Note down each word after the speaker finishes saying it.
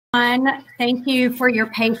Thank you for your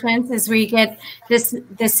patience as we get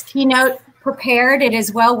this keynote prepared. It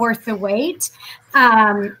is well worth the wait.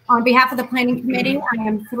 On behalf of the Planning Committee, I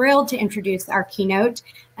am thrilled to introduce our keynote.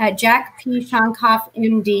 Jack P. Shonkoff,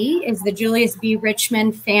 MD, is the Julius B.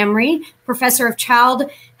 Richmond Family Professor of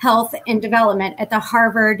Child Health and Development at the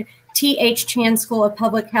Harvard T.H. Chan School of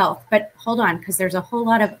Public Health. But hold on, because there's a whole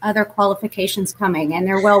lot of other qualifications coming, and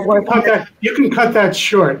they're well worth it. You can cut that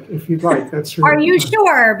short if you'd like. That's really Are you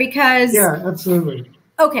sure? Because yeah, absolutely.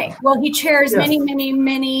 Okay, well, he chairs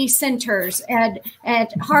many centers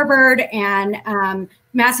at Harvard and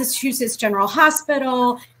Massachusetts General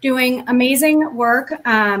Hospital, doing amazing work,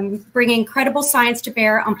 bringing credible science to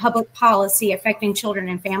bear on public policy affecting children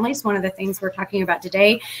and families, one of the things we're talking about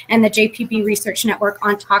today, and the JPB Research Network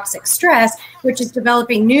on Toxic Stress, which is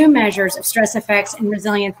developing new measures of stress effects and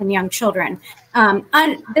resilience in young children.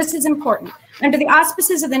 This is important. Under the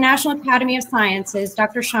auspices of the National Academy of Sciences,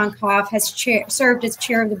 Dr. Shonkoff has served as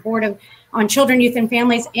chair of the Board on Children, Youth, and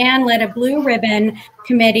Families and led a blue ribbon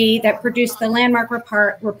committee that produced the landmark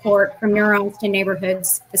report From Neurons to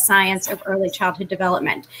Neighborhoods, the Science of Early Childhood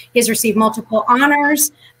Development. He has received multiple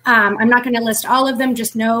honors. I'm not going to list all of them,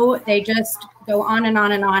 just know they just go on and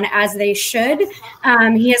on and on, as they should.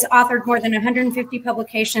 He has authored more than 150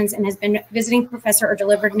 publications and has been visiting professor or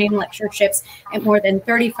delivered named lectureships at more than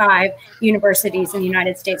 35 universities in the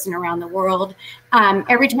United States and around the world.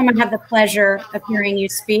 Every time I have the pleasure of hearing you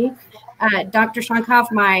speak, Dr.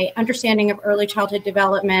 Shonkoff, my understanding of early childhood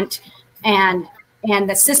development and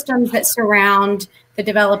the systems that surround the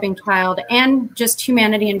developing child and just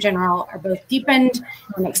humanity in general are both deepened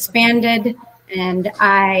and expanded. And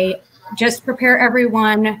I just prepare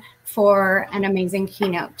everyone for an amazing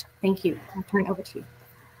keynote. Thank you. I'll turn it over to you.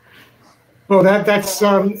 Well, that's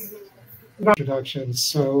introduction.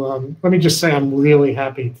 So let me just say I'm really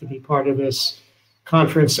happy to be part of this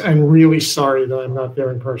conference and really sorry that I'm not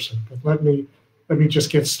there in person. But let me just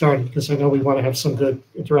get started because I know we want to have some good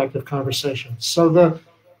interactive conversations. So the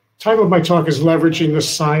title of my talk is Leveraging the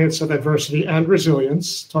Science of Adversity and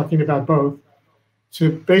Resilience, talking about both,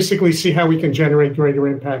 to basically see how we can generate greater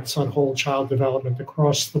impacts on whole child development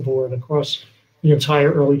across the board, across the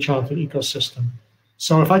entire early childhood ecosystem.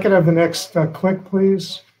 So if I could have the next click,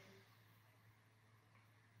 please.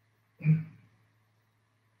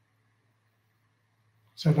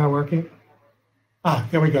 Is that not working?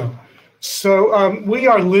 There we go. So we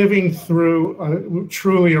are living through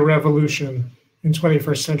truly a revolution in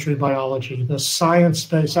 21st century biology. The science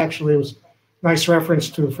base actually was nice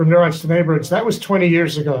reference to From Neurons to Neighborhoods. That was 20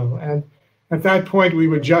 years ago. And at that point, we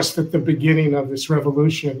were just at the beginning of this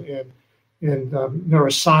revolution in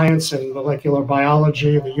neuroscience and molecular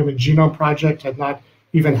biology. The Human Genome Project had not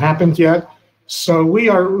even happened yet. So we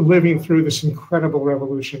are living through this incredible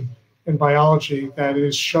revolution in biology that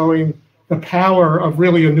is showing the power of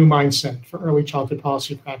really a new mindset for early childhood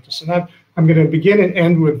policy practice. And I'm going to begin and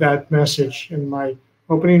end with that message in my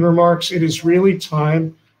opening remarks. It is really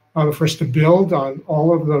time for us to build on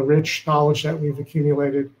all of the rich knowledge that we've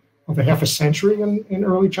accumulated over half a century in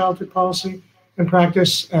early childhood policy and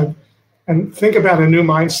practice, and think about a new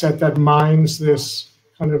mindset that mines this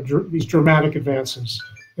kind of these dramatic advances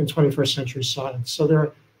in 21st century science. So there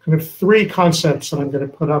are kind of three concepts that I'm going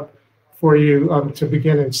to put up for you to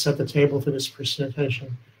begin and set the table for this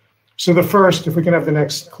presentation. So the first, if we can have the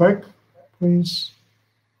next click, please.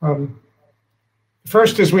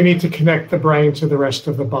 First is we need to connect the brain to the rest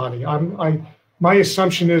of the body. My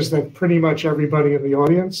assumption is that pretty much everybody in the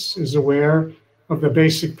audience is aware of the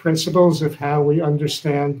basic principles of how we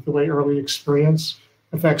understand the way early experience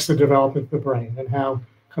affects the development of the brain and how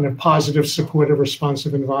kind of positive, supportive,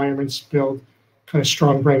 responsive environments build kind of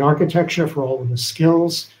strong brain architecture for all of the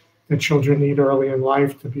skills that children need early in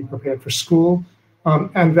life to be prepared for school,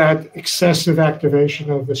 and that excessive activation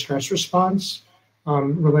of the stress response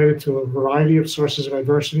related to a variety of sources of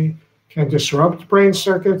adversity can disrupt brain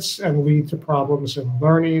circuits and lead to problems in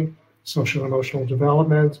learning, social and emotional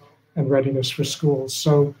development, and readiness for school.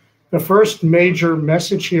 So the first major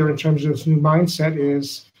message here in terms of this new mindset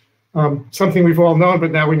is something we've all known,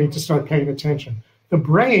 but now we need to start paying attention. The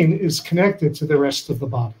brain is connected to the rest of the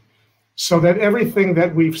body, so that everything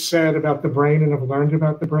that we've said about the brain and have learned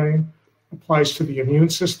about the brain applies to the immune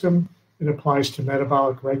system. It applies to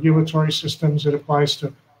metabolic regulatory systems. It applies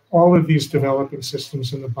to all of these developing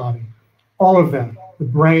systems in the body. All of them, the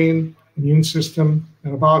brain, immune system,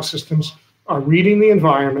 metabolic systems, are reading the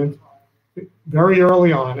environment very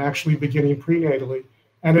early on, actually beginning prenatally,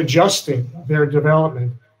 and adjusting their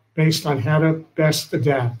development based on how to best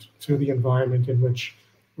adapt to the environment in which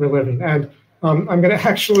we're living. And I'm going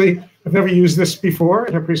to I've never used this before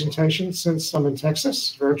in a presentation since I'm in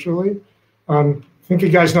Texas virtually. I think you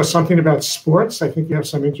guys know something about sports. I think you have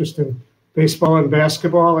some interest in baseball and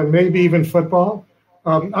basketball and maybe even football.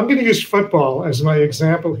 I'm going to use football as my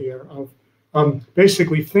example here of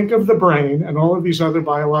basically think of the brain and all of these other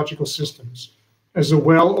biological systems as a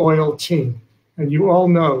well-oiled team. And you all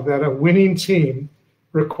know that a winning team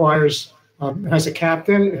requires, has a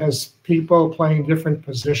captain, it has people playing different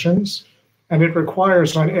positions, and it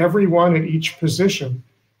requires on everyone at each position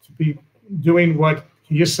to be doing what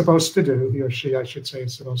he is supposed to do, he or she, I should say,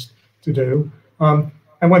 is supposed to do.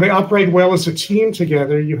 And when they operate well as a team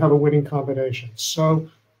together, you have a winning combination. So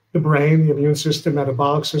the brain, the immune system,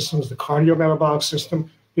 metabolic systems, the cardiometabolic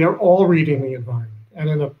system, they're all reading the environment. And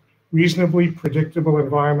in a reasonably predictable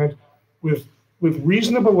environment with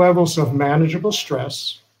reasonable levels of manageable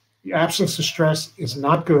stress, the absence of stress is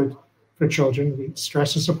not good for children.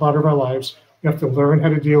 Stress is a part of our lives. You have to learn how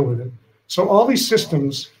to deal with it. So all these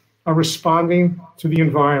systems are responding to the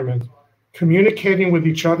environment, communicating with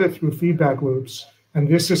each other through feedback loops, and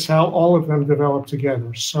this is how all of them develop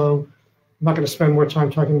together. So I'm not going to spend more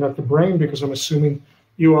time talking about the brain because I'm assuming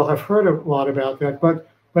you all have heard a lot about that, but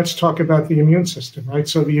let's talk about the immune system, right?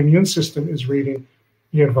 So the immune system is reading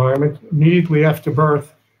the environment. Immediately after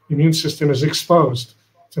birth, the immune system is exposed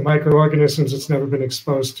to microorganisms it's never been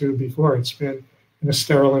exposed to before. It's been in a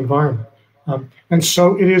sterile environment. And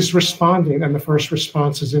so it is responding, and the first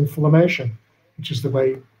response is inflammation, which is the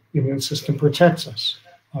way the immune system protects us.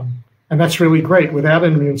 And that's really great. Without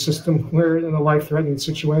an immune system, we're in a life-threatening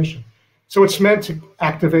situation. So it's meant to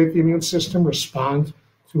activate the immune system, respond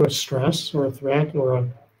to a stress or a threat or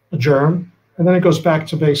a germ, and then it goes back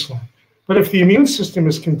to baseline. But if the immune system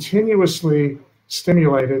is continuously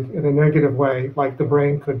stimulated in a negative way, like the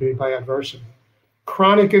brain could be by adversity,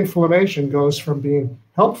 chronic inflammation goes from being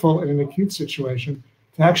helpful in an acute situation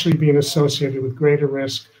to actually being associated with greater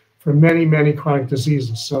risk for many, many chronic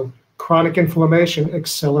diseases. So chronic inflammation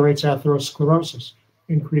accelerates atherosclerosis,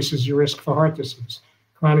 increases your risk for heart disease.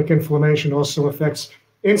 Chronic inflammation also affects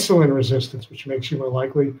insulin resistance, which makes you more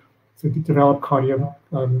likely to develop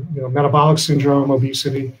metabolic syndrome,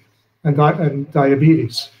 obesity, and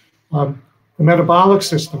diabetes. The metabolic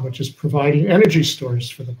system, which is providing energy stores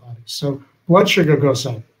for the body. So blood sugar goes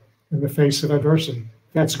up in the face of adversity.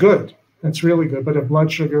 That's good. That's really good. But if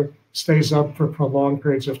blood sugar stays up for prolonged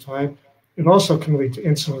periods of time, it also can lead to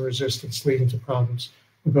insulin resistance, leading to problems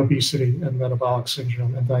with obesity and metabolic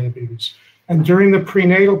syndrome and diabetes. And during the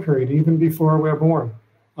prenatal period, even before we're born,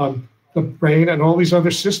 the brain and all these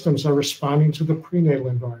other systems are responding to the prenatal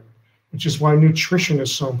environment, which is why nutrition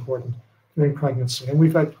is so important during pregnancy. And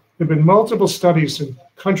there have been multiple studies in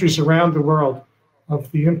countries around the world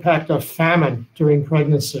of the impact of famine during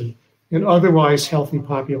pregnancy in otherwise healthy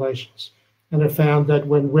populations. And have found that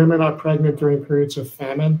when women are pregnant during periods of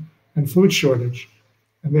famine and food shortage,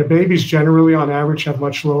 and their babies generally on average have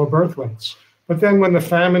much lower birth weights. But then when the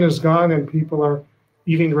famine is gone and people are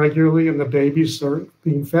eating regularly and the babies are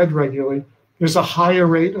being fed regularly, there's a higher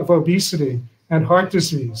rate of obesity and heart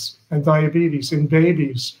disease and diabetes in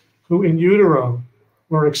babies who in utero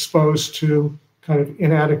were exposed to kind of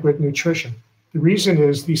inadequate nutrition. The reason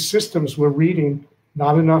is these systems were reading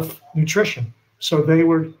not enough nutrition. So they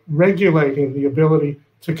were regulating the ability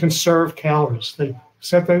to conserve calories. They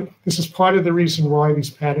set that this is part of the reason why these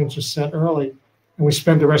patterns are set early, and we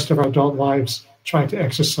spend the rest of our adult lives trying to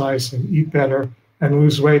exercise and eat better and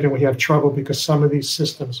lose weight, and we have trouble because some of these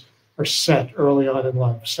systems are set early on in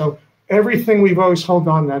life. So everything we've always, hold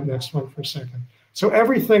on that next one for a second. So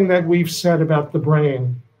everything that we've said about the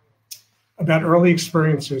brain, about early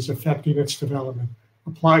experiences affecting its development,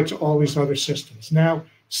 apply to all these other systems. Now,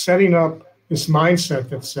 setting up this mindset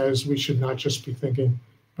that says we should not just be thinking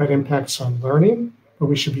about impacts on learning, but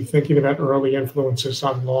we should be thinking about early influences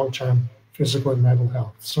on long-term physical and mental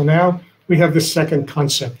health. So now we have the second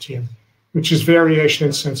concept here, which is variation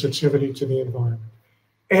in sensitivity to the environment.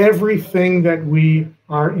 Everything that we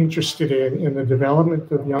are interested in the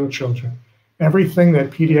development of young children, everything that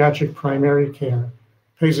pediatric primary care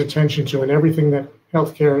pays attention to, and everything that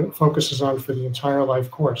healthcare focuses on for the entire life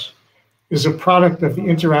course, is a product of the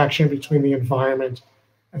interaction between the environment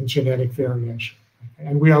and genetic variation.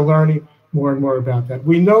 And we are learning more and more about that.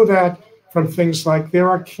 We know that from things like there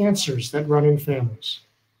are cancers that run in families.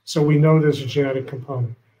 So we know there's a genetic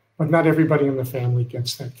component, but not everybody in the family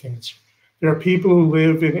gets that cancer. There are people who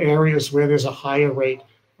live in areas where there's a higher rate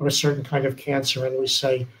of a certain kind of cancer, and we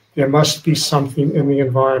say there must be something in the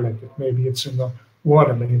environment. Maybe it's in the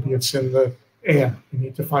water, maybe it's in the air. We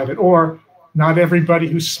need to find it. Or not everybody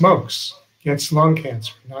who smokes gets lung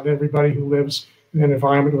cancer. Not everybody who lives in an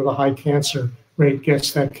environment with a high cancer rate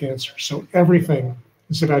gets that cancer. So everything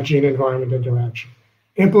is about gene-environment interaction.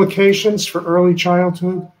 Implications for early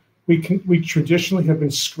childhood, we traditionally have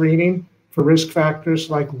been screening for risk factors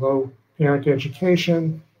like low parent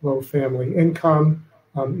education, low family income.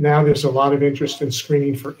 Now there's a lot of interest in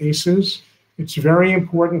screening for ACEs. It's very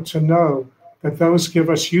important to know that those give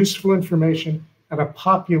us useful information at a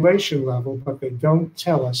population level, but they don't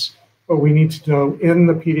tell us what we need to know in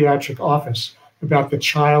the pediatric office about the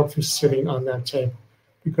child who's sitting on that table.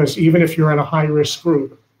 Because even if you're in a high-risk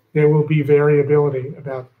group, there will be variability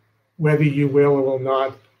about whether you will or will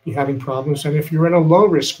not be having problems. And if you're in a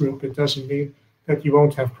low-risk group, it doesn't mean that you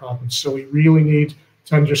won't have problems. So we really need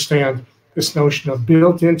to understand this notion of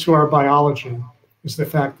built into our biology is the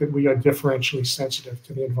fact that we are differentially sensitive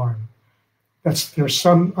to the environment. There's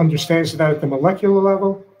some understanding of that at the molecular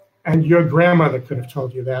level, and your grandmother could have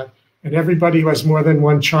told you that, and everybody who has more than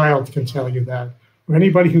one child can tell you that, or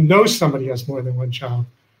anybody who knows somebody who has more than one child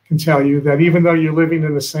can tell you that even though you're living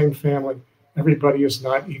in the same family, everybody is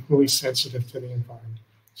not equally sensitive to the environment.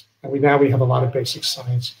 And now we have a lot of basic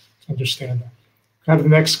science to understand that. Kind of the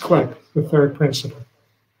next clip, the third principle.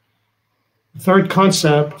 The third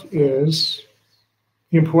concept is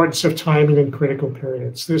the importance of timing in critical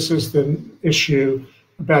periods. This is the issue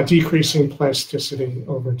about decreasing plasticity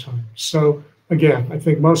over time. So again, I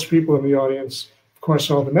think most people in the audience, of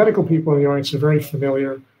course, all the medical people in the audience are very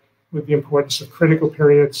familiar with the importance of critical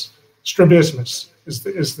periods. Strabismus is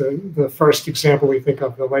the first example we think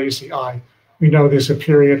of, the lazy eye. We know there's a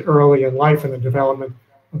period early in life in the development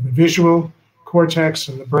of the visual cortex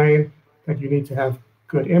and the brain that you need to have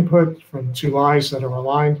good input from two eyes that are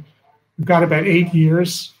aligned. We've got about 8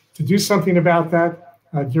 years to do something about that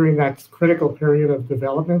during that critical period of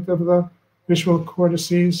development of the visual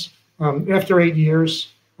cortices. After 8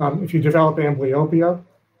 years, if you develop amblyopia,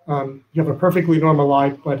 you have a perfectly normal eye,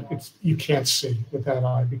 but you can't see with that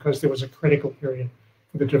eye because there was a critical period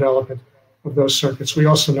for the development of those circuits. We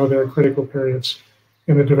also know there are critical periods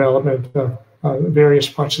in the development of various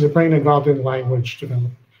parts of the brain involved in language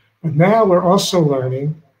development. But now we're also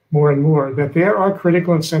learning more and more that there are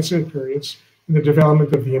critical and sensitive periods in the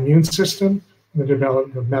development of the immune system, in the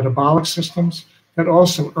development of metabolic systems, that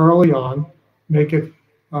also early on make it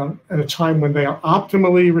at a time when they are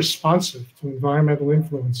optimally responsive to environmental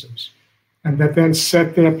influences, and that then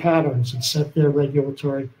set their patterns and set their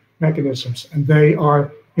regulatory mechanisms, and they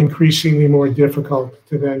are increasingly more difficult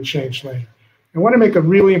to then change later. I want to make a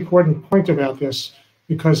really important point about this,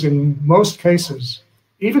 because in most cases,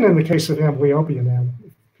 even in the case of amblyopia now,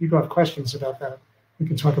 if people have questions about that, we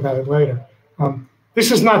can talk about it later.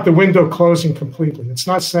 This is not the window closing completely. It's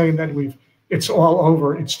not saying that it's all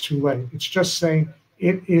over, it's too late. It's just saying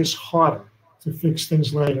it is harder to fix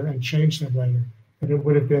things later and change them later than it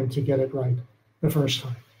would have been to get it right the first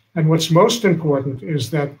time. And what's most important is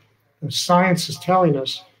that the science is telling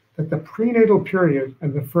us that the prenatal period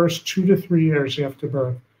and the first 2 to 3 years after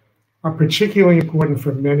birth are particularly important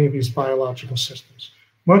for many of these biological systems,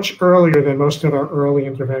 much earlier than most of our early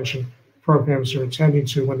intervention programs are attending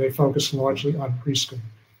to when they focus largely on preschool.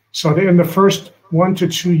 So in the first 1 to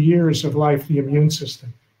 2 years of life, the immune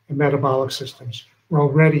system and metabolic systems were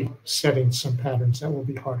already setting some patterns that will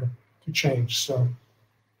be harder to change. So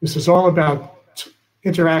this is all about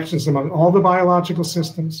interactions among all the biological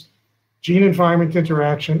systems, gene-environment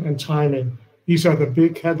interaction, and timing. These are the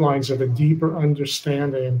big headlines of a deeper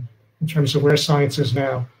understanding in terms of where science is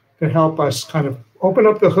now to help us kind of open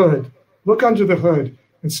up the hood, look under the hood,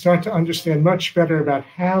 and start to understand much better about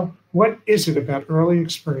what is it about early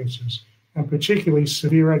experiences, and particularly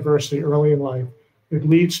severe adversity early in life, that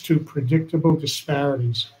leads to predictable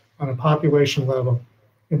disparities on a population level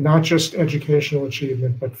in not just educational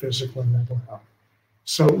achievement, but physical and mental health.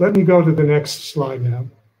 So let me go to the next slide now.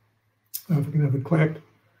 If we can have it click.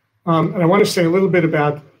 And I want to say a little bit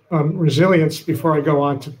about resilience before I go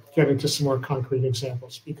on to get into some more concrete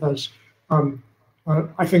examples, because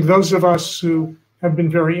I think those of us who have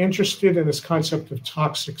been very interested in this concept of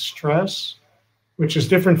toxic stress, which is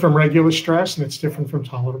different from regular stress, and it's different from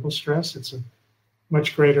tolerable stress. It's a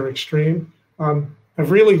much greater extreme.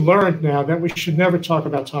 I've really learned now that we should never talk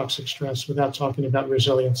about toxic stress without talking about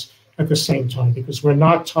resilience at the same time, because we're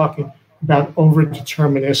not talking about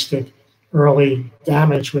over-deterministic early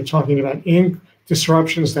damage. We're talking about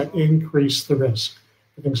disruptions that increase the risk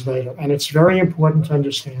for things later. And it's very important to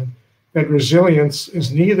understand that resilience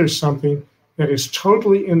is neither something that is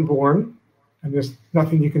totally inborn, and there's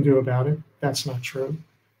nothing you can do about it. That's not true.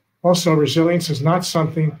 Also, resilience is not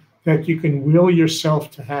something that you can will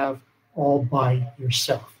yourself to have all by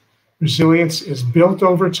yourself. Resilience is built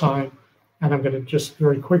over time And I'm going to just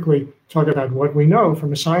very quickly talk about what we know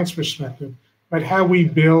from a science perspective, about how we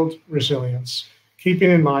build resilience, keeping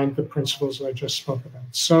in mind the principles that I just spoke about.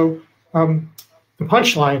 So the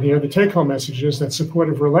punchline here, the take-home message is that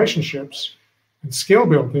supportive relationships and skill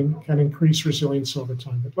building can increase resilience over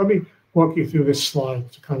time. But let me walk you through this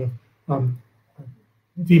slide to kind of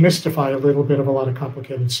demystify a little bit of a lot of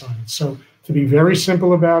complicated science. So to be very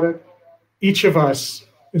simple about it, each of us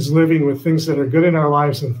is living with things that are good in our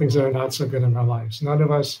lives and things that are not so good in our lives. None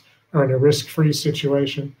of us are in a risk-free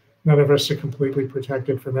situation. None of us are completely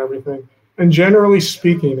protected from everything. And generally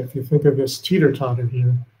speaking, if you think of this teeter-totter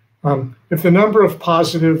here, if the number of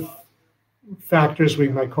positive factors, we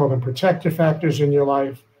might call them protective factors in your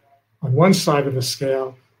life, on one side of the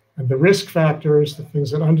scale, and the risk factors, the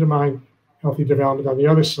things that undermine healthy development on the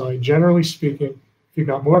other side, generally speaking, if you've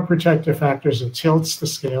got more protective factors, it tilts the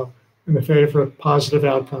scale in the favor of positive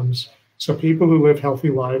outcomes. So people who live healthy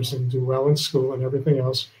lives and do well in school and everything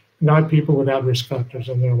else, not people without risk factors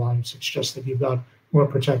in their lives. It's just that you've got more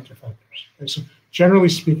protective factors. Okay, so generally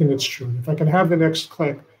speaking, it's true. If I can have the next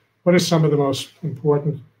click, what are some of the most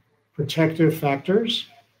important protective factors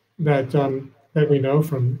that that we know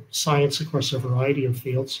from science across a variety of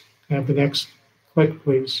fields? Can I have the next click,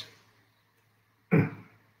 please?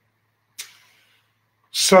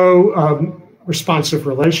 So responsive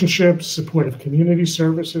relationships, supportive community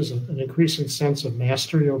services, an increasing sense of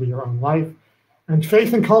mastery over your own life, and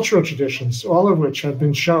faith and cultural traditions, all of which have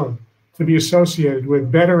been shown to be associated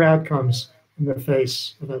with better outcomes in the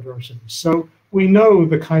face of adversity. So we know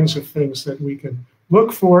the kinds of things that we can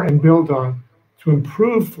look for and build on to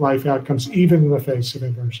improve life outcomes, even in the face of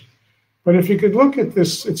adversity. But if you could look at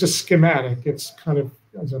this, it's a schematic, it's kind of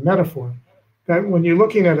as a metaphor, that when you're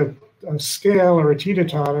looking at a scale or a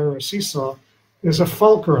teeter-totter or a seesaw, there's a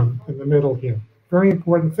fulcrum in the middle here. Very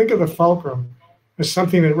important. Think of the fulcrum as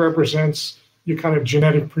something that represents your kind of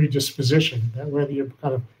genetic predisposition, that whether you're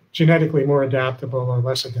kind of genetically more adaptable or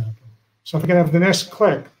less adaptable. So if I can have the next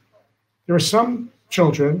click, there are some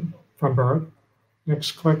children from birth,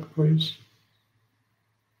 next click, please,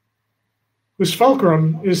 whose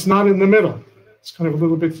fulcrum is not in the middle. It's kind of a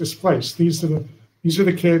little bit displaced. These are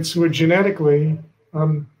the kids who are genetically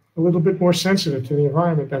a little bit more sensitive to the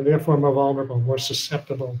environment and therefore more vulnerable, more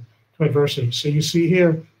susceptible to adversity. So you see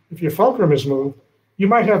here, if your fulcrum is moved, you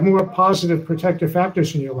might have more positive protective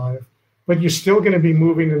factors in your life, but you're still going to be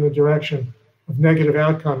moving in the direction of negative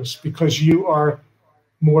outcomes because you are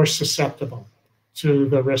more susceptible to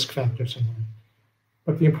the risk factors in life.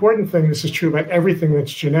 But the important thing, this is true about everything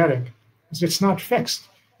that's genetic, is it's not fixed.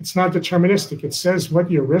 It's not deterministic. It says what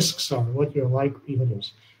your risks are, what your likelihood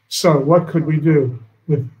is. So what could we do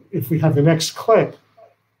if we have the next click?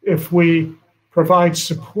 If we provide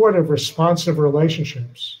supportive, responsive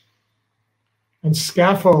relationships and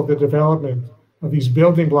scaffold the development of these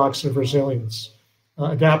building blocks of resilience,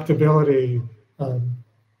 adaptability,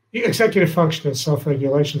 executive function, and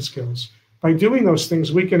self-regulation skills. By doing those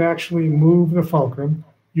things, we can actually move the fulcrum.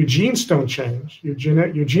 Your genes don't change. Your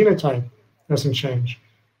genotype doesn't change.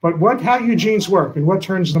 But how your genes work and what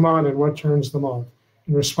turns them on and what turns them off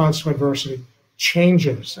in response to adversity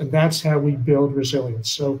changes. And that's how we build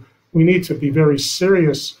resilience. So we need to be very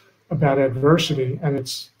serious about adversity and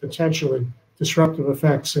its potentially disruptive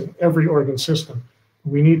effects in every organ system.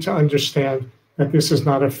 We need to understand that this is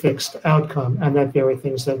not a fixed outcome and that there are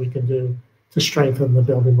things that we can do to strengthen the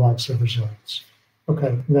building blocks of resilience.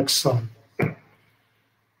 Okay, next slide.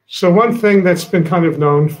 So one thing that's been kind of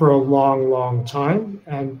known for a long, long time,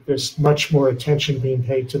 and there's much more attention being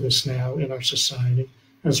paid to this now in our society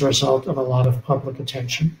as a result of a lot of public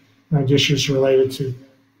attention and issues related to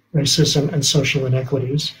racism and social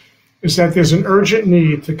inequities, is that there's an urgent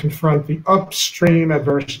need to confront the upstream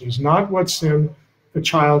adversities, not what's in the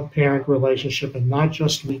child-parent relationship and not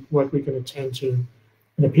just what we can attend to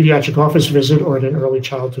in a pediatric office visit or in an early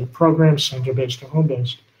childhood program, center-based or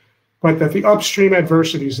home-based, but that the upstream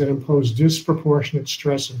adversities that impose disproportionate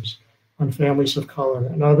stresses on families of color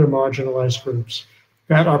and other marginalized groups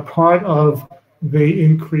that are part of the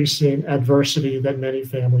increasing adversity that many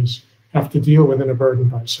families have to deal with and are burdened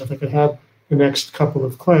by. So if I could have the next couple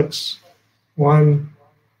of clicks, 1,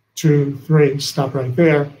 2, 3, stop right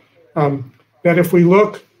there, that if we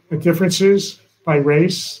look at differences by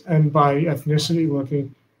race and by ethnicity,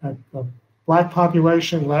 looking at the Black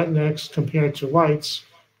population, Latinx compared to whites,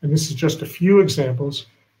 and this is just a few examples,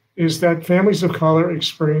 is that families of color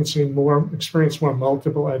experience more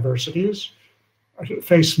multiple adversities,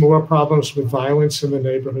 face more problems with violence in the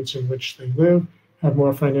neighborhoods in which they live, have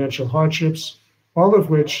more financial hardships, all of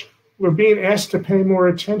which we're being asked to pay more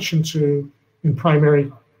attention to in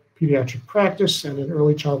primary pediatric practice and in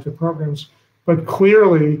early childhood programs. But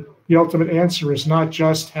clearly, the ultimate answer is not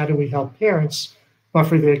just how do we help parents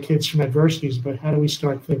buffer their kids from adversities, but how do we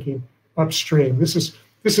start thinking upstream? This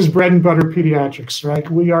is bread and butter pediatrics, right?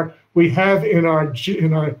 We have in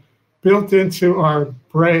our built into our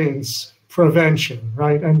brains prevention,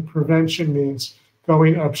 right? And prevention means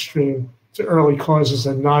going upstream to early causes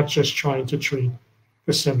and not just trying to treat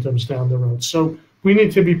the symptoms down the road. So we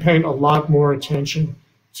need to be paying a lot more attention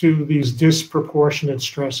to these disproportionate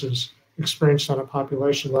stresses experienced on a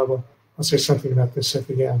population level. I'll say something about this at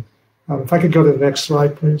the end. If I could go to the next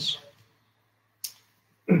slide, please.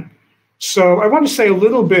 So I want to say a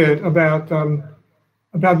little bit about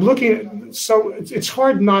looking at, so it's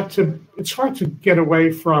hard to get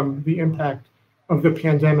away from the impact of the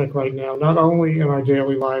pandemic right now, not only in our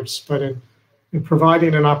daily lives, but in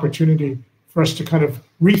providing an opportunity for us to kind of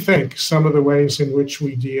rethink some of the ways in which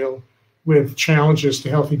we deal with challenges to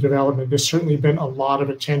healthy development. There's certainly been a lot of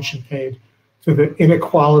attention paid to the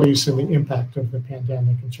inequalities and the impact of the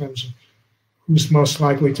pandemic in terms of who's most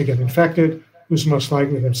likely to get infected, who's most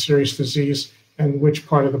likely to have serious disease, and which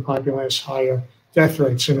part of the population has higher death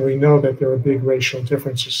rates. And we know that there are big racial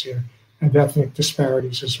differences here and ethnic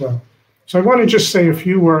disparities as well. So I want to just say a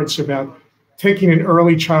few words about taking an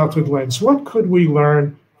early childhood lens. What could we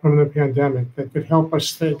learn from the pandemic that could help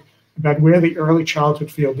us think about where the early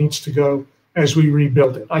childhood field needs to go as we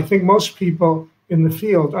rebuild it? I think most people in the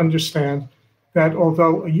field understand that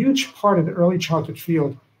although a huge part of the early childhood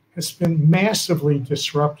field has been massively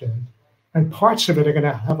disrupted, and parts of it are going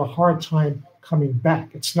to have a hard time coming back.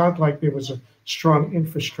 It's not like there was a strong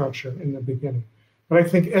infrastructure in the beginning. But I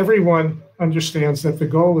think everyone understands that the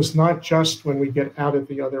goal is not just when we get out at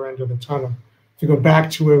the other end of the tunnel to go back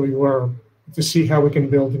to where we were, to see how we can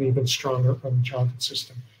build an even stronger early childhood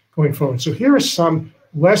system going forward. So here are some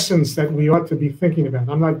lessons that we ought to be thinking about.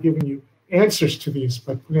 I'm not giving you answers to these,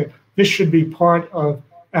 but this should be part of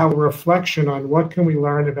our reflection on what can we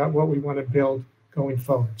learn about what we want to build going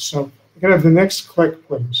forward. So we can have the next click,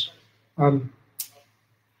 please.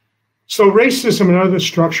 So racism and other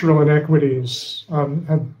structural inequities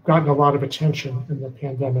have gotten a lot of attention in the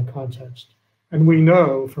pandemic context. And we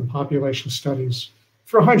know from population studies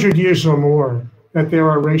for 100 years or more that there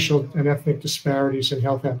are racial and ethnic disparities in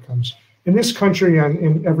health outcomes in this country and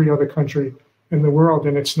in every other country in the world.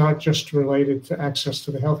 And it's not just related to access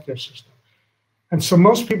to the healthcare system. And so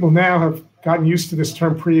most people now have gotten used to this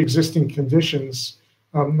term pre-existing conditions,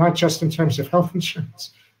 not just in terms of health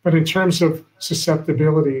insurance, but in terms of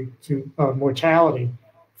susceptibility to mortality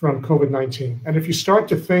from COVID-19. And if you start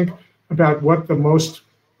to think about what the most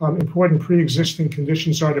important pre-existing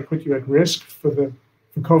conditions are to put you at risk for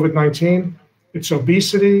COVID-19, it's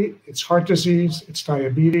obesity, it's heart disease, it's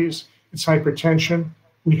diabetes, it's hypertension.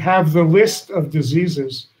 We have the list of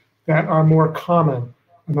diseases that are more common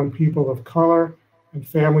among people of color and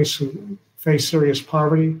families who face serious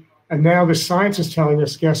poverty. And now the science is telling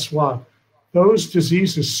us, guess what? Those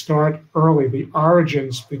diseases start early. The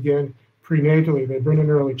origins begin prenatally. They begin in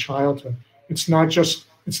early childhood. It's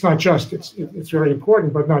very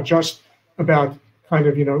important, but not just about kind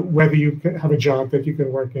of, whether you have a job that you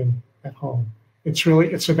can work in at home.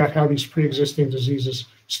 It's about how these pre-existing diseases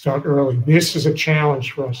start early. This is a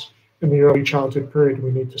challenge for us in the early childhood period.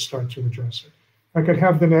 We need to start to address it. I could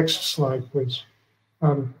have the next slide, please.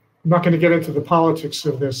 I'm not going to get into the politics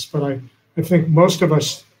of this, but I think most of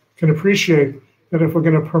us can appreciate that if we're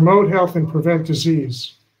going to promote health and prevent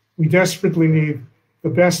disease, we desperately need the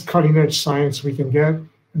best cutting-edge science we can get,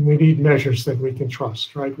 and we need measures that we can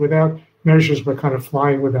trust, right? Without measures, we're kind of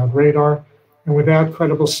flying without radar, and without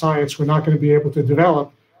credible science, we're not going to be able to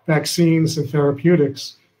develop vaccines and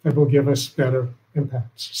therapeutics that will give us better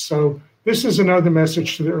impacts. So this is another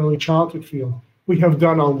message to the early childhood field. We have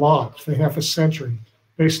done a lot for half a century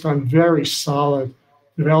based on very solid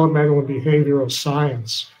developmental and behavioral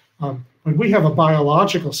science. But we have a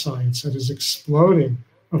biological science that is exploding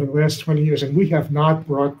over the last 20 years, and we have not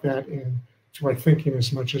brought that in to our thinking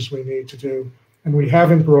as much as we need to do. And we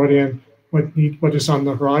haven't brought in what is on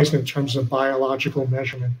the horizon in terms of biological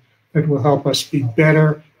measurement that will help us be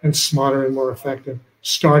better and smarter and more effective,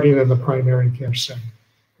 starting in the primary care setting.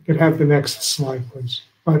 You could have the next slide, please.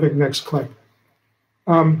 I think next click.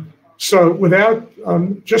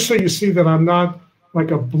 So just so you see that I'm not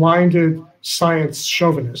like a blinded science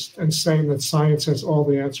chauvinist and saying that science has all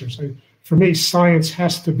the answers. For me, science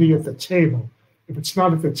has to be at the table. If it's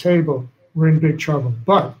not at the table, we're in big trouble.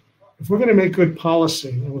 But if we're going to make good policy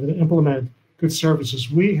and we're going to implement good services,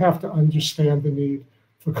 we have to understand the need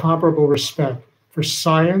for comparable respect for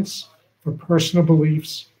science, for personal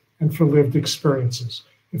beliefs, and for lived experiences.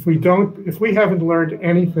 If we haven't learned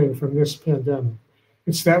anything from this pandemic,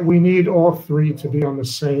 it's that we need all three to be on the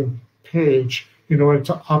same page in order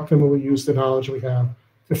to optimally use the knowledge we have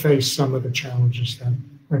to face some of the challenges that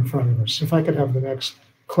are in front of us. If I could have the next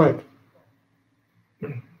click.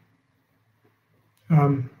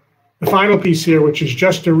 The final piece here, which is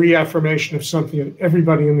just a reaffirmation of something that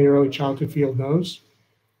everybody in the early childhood field knows,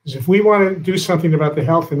 is if we want to do something about the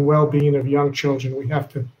health and well-being of young children, we have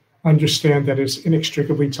to understand that it's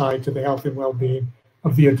inextricably tied to the health and well-being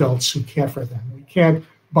of the adults who care for them. We can't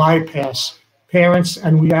bypass parents,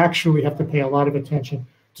 and we actually have to pay a lot of attention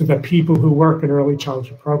to the people who work in early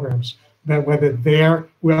childhood programs, about whether their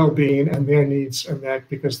well-being and their needs are met,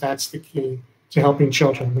 because that's the key to helping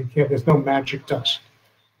children. There's no magic dust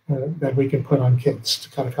that we can put on kids to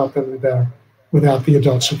kind of help them be better without the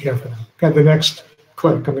adults who care for them. Okay, the next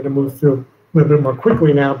click. I'm going to move through a little bit more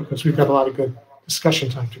quickly now because we've got a lot of good discussion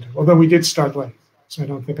time to do, although we did start late, so I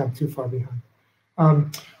don't think I'm too far behind.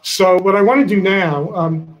 So what I want to do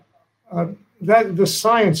now, that the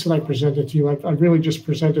science that I presented to you, I really just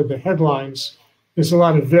presented the headlines. There's a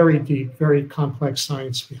lot of very deep, very complex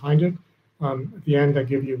science behind it. At the end, I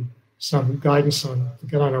give you some guidance to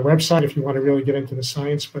get on our website if you want to really get into the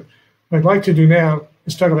science. But what I'd like to do now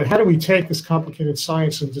is talk about how do we take this complicated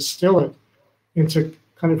science and distill it into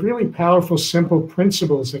kind of really powerful, simple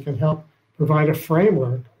principles that can help provide a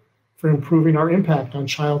framework for improving our impact on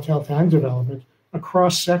child health and development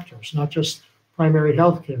across sectors, not just primary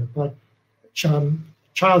health care, but child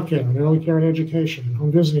care and early care and education and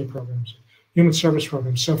home visiting programs, human service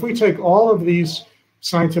programs. So if we take all of these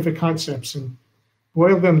scientific concepts and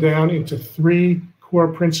boil them down into three core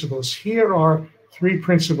principles, here are three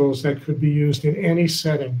principles that could be used in any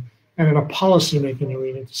setting and in a policy-making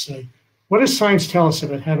arena to say, what does science tell us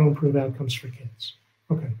about how to improve outcomes for kids?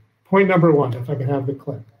 Okay, point number one, if I can have the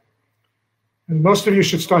clip. And most of you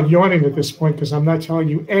should start yawning at this point because I'm not telling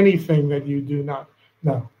you anything that you do not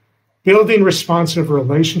know. Building responsive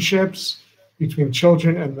relationships between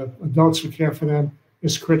children and the adults who care for them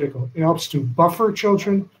is critical. It helps to buffer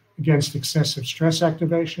children against excessive stress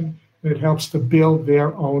activation, and it helps to build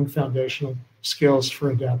their own foundational skills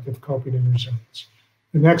for adaptive coping and resilience.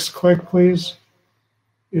 The next click, please,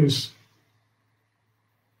 is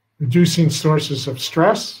reducing sources of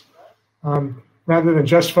stress. Rather than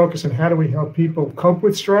just focus on how do we help people cope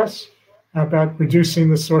with stress, how about reducing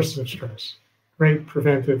the sources of stress? Great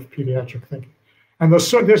preventive pediatric thinking. And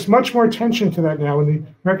there's much more attention to that now, and the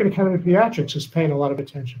American Academy of Pediatrics is paying a lot of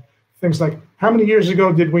attention. Things like, how many years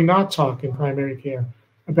ago did we not talk in primary care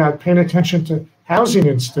about paying attention to housing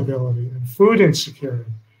instability and food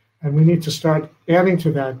insecurity? And we need to start adding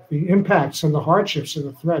to that the impacts and the hardships and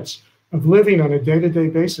the threats of living on a day-to-day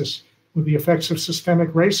basis with the effects of systemic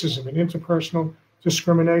racism and interpersonal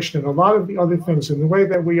discrimination and a lot of the other things. In the way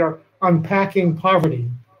that we are unpacking poverty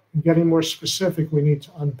and getting more specific, we need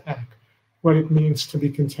to unpack what it means to be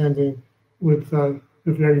contending with the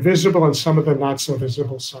very visible and some of the not so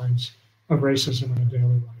visible signs of racism in a daily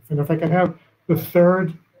life. And if I can have the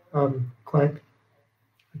third click,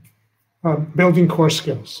 building core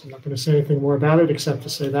skills. I'm not going to say anything more about it except to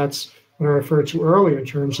say that's what I referred to earlier in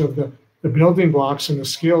terms of the building blocks and the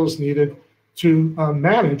skills needed to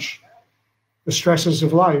manage the stresses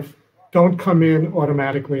of life don't come in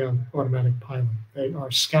automatically on automatic pilot. They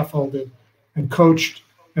are scaffolded and coached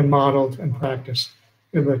and modeled and practiced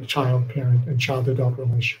in the child-parent and child-adult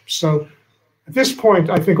relationship. So at this point,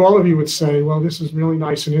 I think all of you would say, well, this is really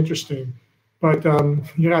nice and interesting, but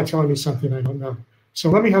you're not telling me something I don't know. So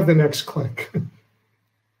let me have the next click.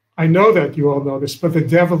 I know that you all know this, but the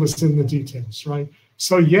devil is in the details, right?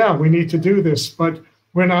 So yeah, we need to do this, but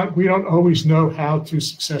we don't always know how to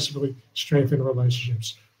successfully strengthen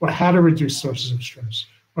relationships or how to reduce sources of stress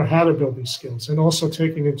or how to build these skills, and also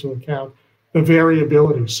taking into account the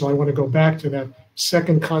variability. So I want to go back to that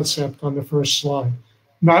second concept on the first slide.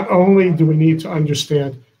 Not only do we need to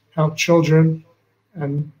understand how children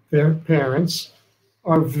and their parents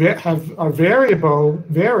vary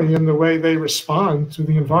in the way they respond to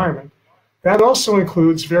the environment. That also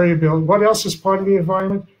includes variability. What else is part of the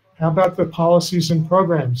environment? How about the policies and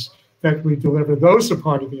programs that we deliver? Those are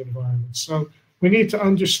part of the environment. So we need to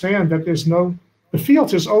understand that the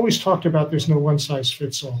field has always talked about there's no one size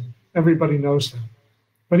fits all. Everybody knows that.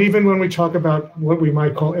 But even when we talk about what we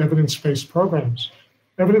might call evidence-based programs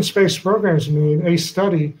mean a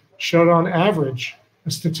study showed on average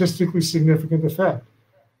a statistically significant effect.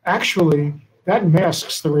 Actually, that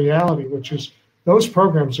masks the reality, which is those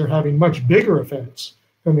programs are having much bigger effects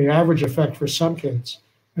than the average effect for some kids,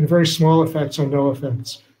 and very small effects or no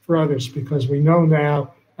effects for others, because we know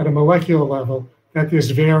now at a molecular level that there's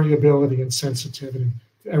variability and sensitivity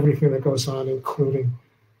everything that goes on, including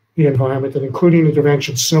the environment and including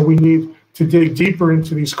interventions. So we need to dig deeper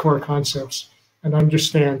into these core concepts and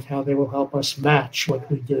understand how they will help us match what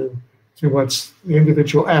we do to what's the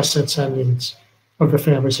individual assets and needs of the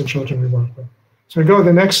families and children we work with. So we go to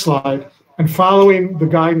the next slide, and following the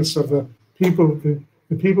guidance of the people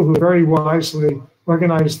who very wisely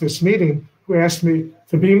organized this meeting, who asked me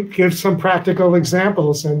to give some practical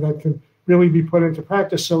examples and that can really be put into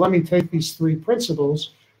practice. So let me take these 3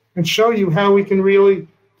 principles and show you how we can really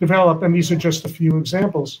develop, and these are just a few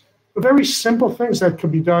examples, the very simple things that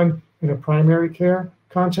could be done in a primary care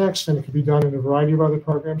context, and it could be done in a variety of other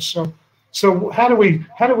programs. So how do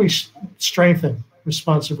we strengthen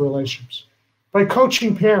responsive relationships? By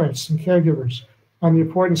coaching parents and caregivers on the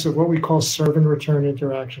importance of what we call serve and return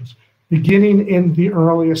interactions, beginning in the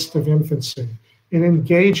earliest of infancy, in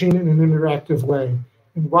engaging in an interactive way,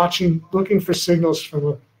 and looking for signals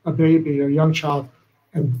from a baby or young child,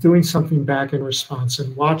 and doing something back in response,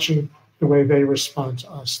 and watching the way they respond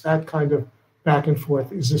to us. That kind of back and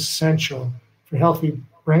forth is essential for healthy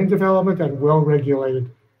brain development and well-regulated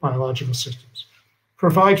biological systems.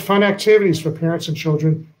 Provide fun activities for parents and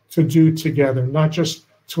children to do together, not just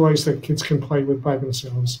toys that kids can play with by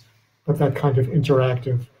themselves, but that kind of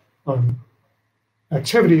interactive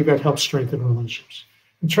activity that helps strengthen relationships.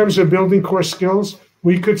 In terms of building core skills,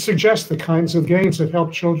 we could suggest the kinds of games that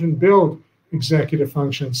help children build executive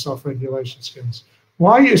function and self-regulation skills.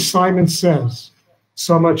 Why is Simon Says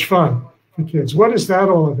so much fun for kids? What is that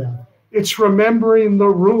all about? It's remembering the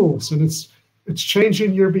rules, and it's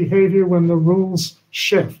changing your behavior when the rules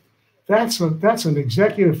shift. That's an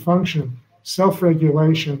executive function,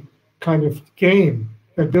 self-regulation kind of game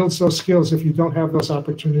that builds those skills. If you don't have those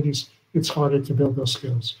opportunities, it's harder to build those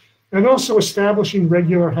skills. And also establishing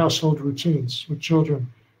regular household routines with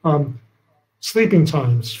children. Sleeping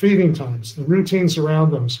times, feeding times, the routines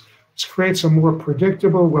around those. This creates a more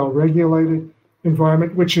predictable, well-regulated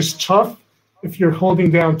environment, which is tough if you're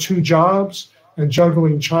holding down 2 jobs and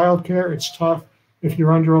juggling childcare. It's tough if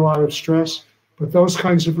you're under a lot of stress, but those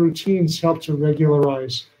kinds of routines help to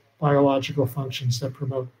regularize biological functions that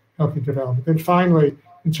promote healthy development. And finally,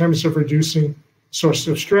 in terms of reducing sources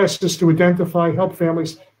of stress, is to help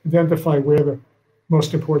families identify where the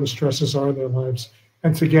most important stresses are in their lives,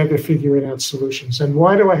 and together figuring out solutions. And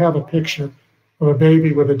why do I have a picture of a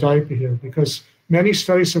baby with a diaper here? Because many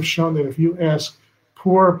studies have shown that if you ask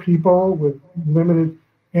poor people with limited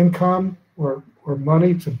income or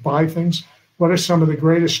money to buy things, what are some of the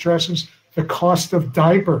greatest stresses? The cost of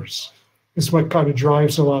diapers is what kind of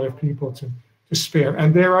drives a lot of people to despair.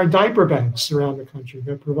 And there are diaper banks around the country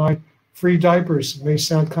that provide free diapers. It may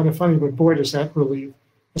sound kind of funny, but boy, does that relieve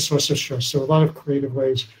a source of stress. So a lot of creative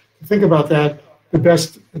ways to think about that. The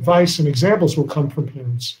best advice and examples will come from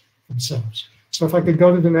parents themselves. So if I could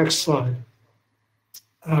go to the next slide.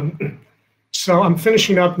 So I'm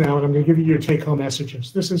finishing up now, and I'm going to give you your take-home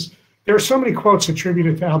messages. There are so many quotes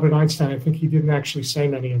attributed to Albert Einstein. I think he didn't actually say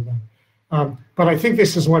many of them. But I think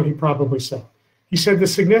this is one he probably said. He said, the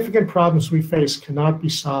significant problems we face cannot be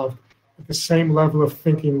solved at the same level of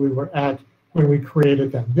thinking we were at when we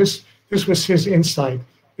created them. This was his insight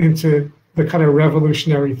into the kind of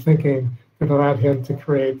revolutionary thinking that allowed him to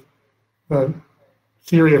create the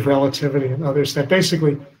theory of relativity and others that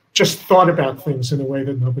basically just thought about things in a way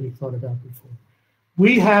that nobody thought about before.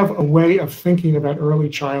 We have a way of thinking about early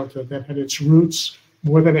childhood that had its roots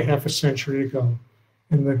more than a half a century ago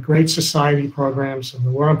in the Great Society programs and the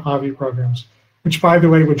War on Poverty programs, which, by the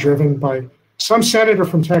way, were driven by some senator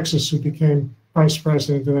from Texas who became vice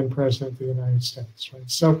president and then president of the United States, right?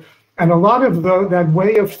 So, and a lot of that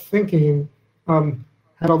way of thinking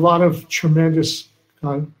had a lot of tremendous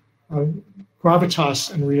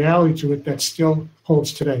gravitas and reality to it that still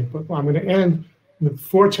holds today. But I'm going to end with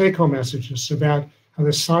 4 take-home messages about how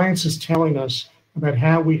the science is telling us about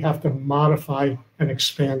how we have to modify and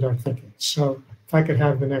expand our thinking. So if I could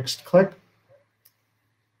have the next click.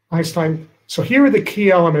 Einstein. So here are the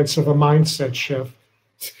key elements of a mindset shift.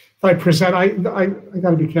 If I present, I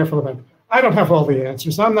got to be careful about it. I don't have all the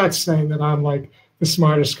answers. I'm not saying that I'm like the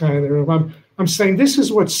smartest guy in the room. I'm saying this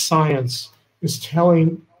is what science is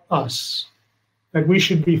telling us that we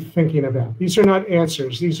should be thinking about. These are not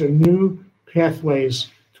answers. These are new pathways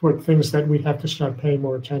toward things that we have to start paying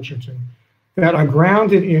more attention to, that are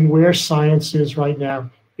grounded in where science is right now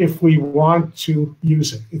if we want to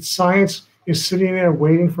use it. It's science is sitting there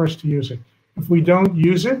waiting for us to use it. If we don't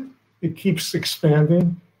use it, it keeps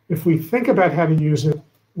expanding. If we think about how to use it,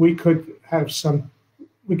 we could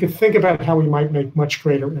think about how we might make much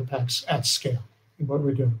greater impacts at scale in what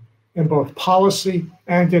we're doing, in both policy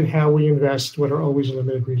and in how we invest what are always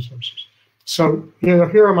limited resources. So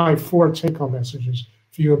here are my 4 take-home messages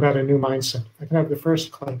for you about a new mindset. I can have the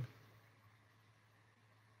first clip.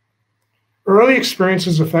 Early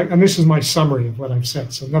experiences affect, and this is my summary of what I've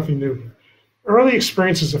said, so nothing new here. Early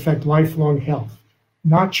experiences affect lifelong health,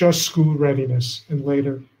 not just school readiness and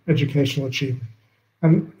later educational achievement.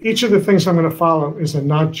 And each of the things I'm going to follow is a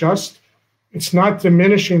not just. It's not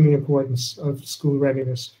diminishing the importance of school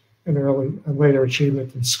readiness and early and later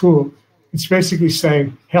achievement in school. It's basically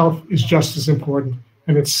saying health is just as important,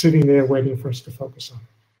 and it's sitting there waiting for us to focus on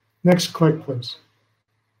it. Next click, please.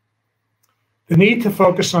 The need to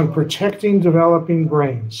focus on protecting developing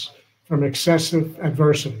brains from excessive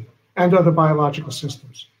adversity and other biological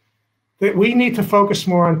systems. That we need to focus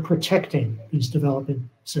more on protecting these developing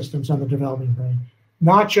systems on the developing brain,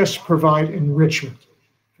 not just provide enrichment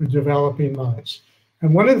for developing minds.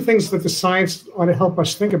 And one of the things that the science ought to help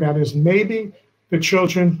us think about is maybe the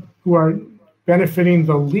children who are benefiting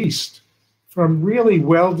the least from really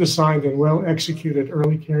well-designed and well-executed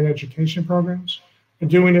early care and education programs are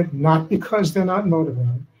doing it not because they're not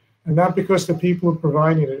motivated and not because the people who are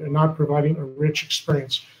providing it are not providing a rich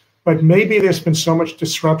experience, but maybe there's been so much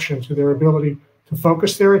disruption to their ability to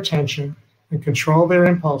focus their attention and control their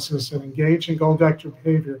impulses and engage in goal-directed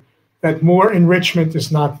behavior that more enrichment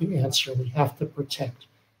is not the answer. We have to protect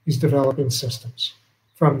these developing systems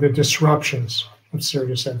from the disruptions of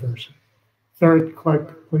serious adversity. Third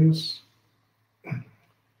click, please.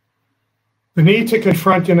 The need to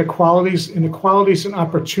confront inequalities and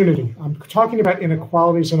opportunity. I'm talking about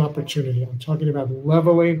inequalities and opportunity. I'm talking about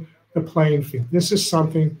leveling the playing field. This is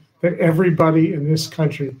something that everybody in this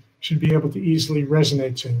country should be able to easily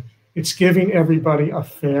resonate to. It's giving everybody a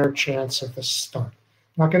fair chance at the start.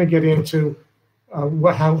 I'm not going to get into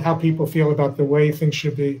how people feel about the way things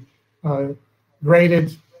should be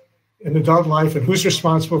graded in adult life and who's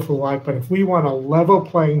responsible for what, but if we want a level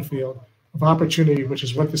playing field of opportunity, which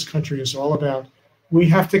is what this country is all about, we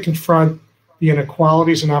have to confront the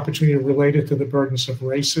inequalities and opportunity related to the burdens of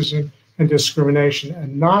racism and discrimination,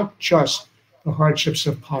 and not just the hardships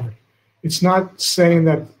of poverty. It's not saying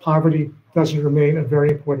that poverty doesn't remain a very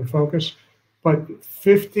important focus, but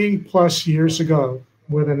 50 plus years ago,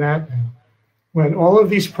 more than that now, when all of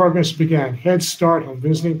these programs began, Head Start, home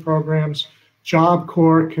visiting programs, Job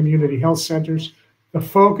Corps, community health centers, the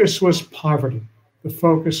focus was poverty. The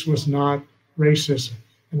focus was not racism.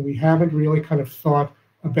 And we haven't really kind of thought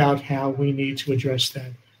about how we need to address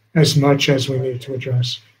that as much as we need to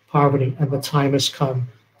address poverty. And the time has come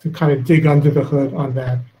to kind of dig under the hood on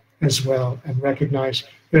that as well and recognize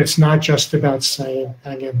that it's not just about saying,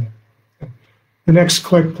 hang in there. The next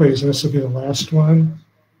click, please, and this will be the last one.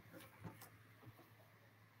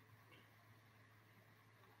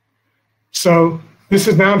 So this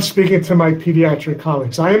is now I'm speaking to my pediatric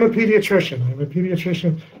colleagues. I am a pediatrician. I'm a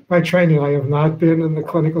pediatrician by training. I have not been in the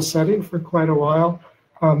clinical setting for quite a while.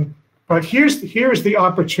 But here's the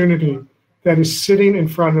opportunity that is sitting in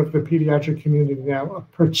front of the pediatric community now,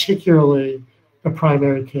 particularly the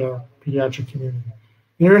primary care pediatric community.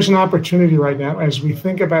 There is an opportunity right now as we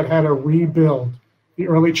think about how to rebuild the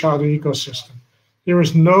early childhood ecosystem. There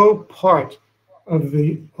is no part of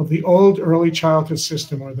the old early childhood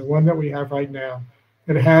system, or the one that we have right now,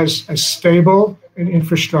 that has as stable an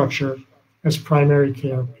infrastructure as primary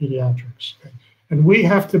care pediatrics. And we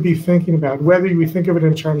have to be thinking about whether we think of it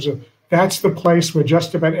in terms of that's the place where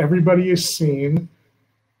just about everybody is seen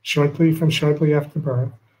shortly after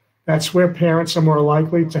birth. That's where parents are more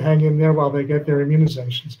likely to hang in there while they get their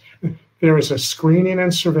immunizations. There is a screening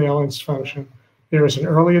and surveillance function. There is an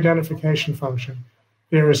early identification function.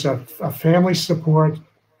 There is a family support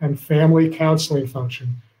and family counseling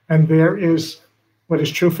function. And there is what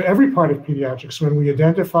is true for every part of pediatrics. When we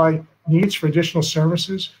identify needs for additional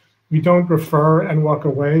services, we don't refer and walk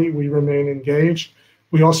away. We remain engaged.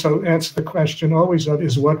 We also answer the question always of,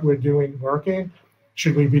 is what we're doing working?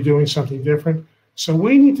 Should we be doing something different? So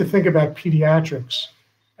we need to think about pediatrics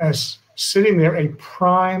as sitting there, a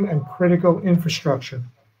prime and critical infrastructure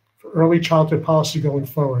for early childhood policy going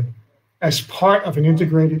forward, as part of an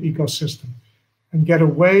integrated ecosystem, and get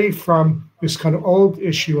away from this kind of old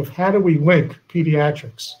issue of how do we link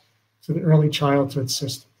pediatrics to the early childhood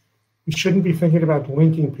system. We shouldn't be thinking about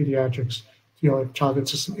linking pediatrics to the early childhood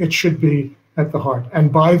system. It should be at the heart.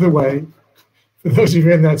 And by the way, for those of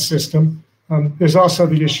you in that system, there's also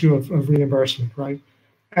the issue of reimbursement, right?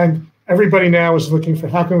 And everybody now is looking for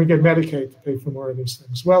how can we get Medicaid to pay for more of these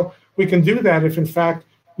things? Well, we can do that if, in fact,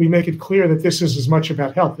 we make it clear that this is as much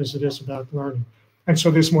about health as it is about learning. And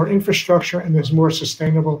so there's more infrastructure and there's more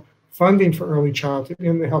sustainable funding for early childhood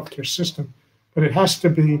in the healthcare system. But it has to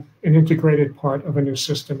be an integrated part of a new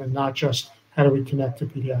system and not just how do we connect to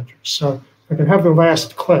pediatrics. So I can have the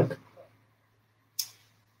last click.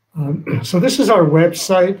 So this is our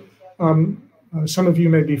website. Some of you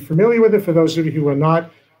may be familiar with it. For those of you who are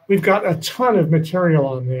not, we've got a ton of material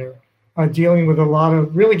on there dealing with a lot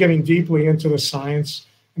of really getting deeply into the science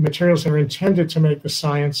and materials that are intended to make the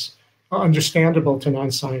science understandable to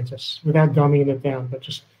non-scientists without dumbing it down, but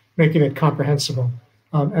just making it comprehensible.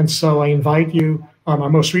 And so I invite you, our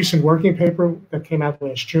most recent working paper that came out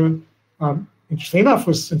last June, interestingly enough,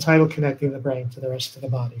 was entitled Connecting the Brain to the Rest of the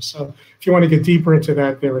Body. So if you want to get deeper into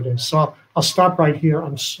that, there it is. So I'll stop right here.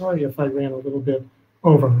 I'm sorry if I ran a little bit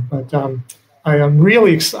over, but I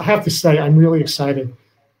have to say, I'm really excited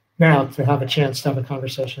now to have a chance to have a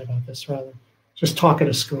conversation about this rather than just talk at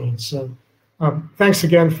a screen. So thanks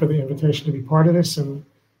again for the invitation to be part of this, and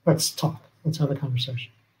let's talk. Let's have a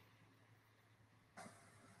conversation.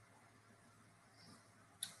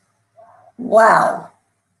 Wow.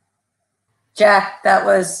 Jack, that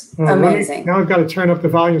was amazing. Now I've got to turn up the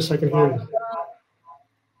volume so I can hear you.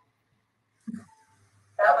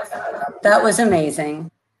 That was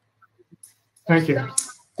amazing. Thank you.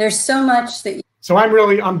 There's so much that So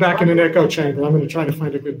I'm back in an echo chamber. I'm going to try to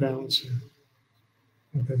find a good balance here.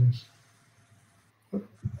 Oh, goodness.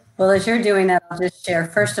 Well, as you're doing that, I'll just share.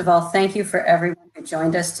 First of all, thank you for everyone who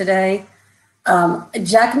joined us today.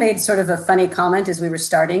 Jack made sort of a funny comment as we were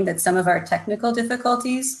starting that some of our technical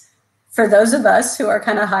difficulties, for those of us who are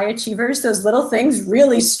kind of high achievers, those little things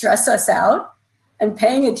really stress us out. And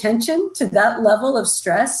paying attention to that level of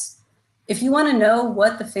stress, if you want to know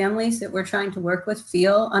what the families that we're trying to work with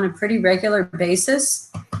feel on a pretty regular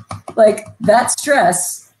basis, like that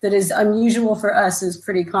stress that is unusual for us is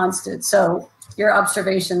pretty constant. So your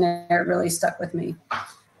observation there really stuck with me.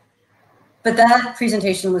 But that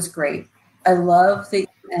presentation was great. I love that you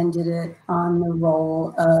ended it on the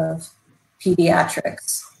role of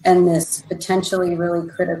pediatrics and this potentially really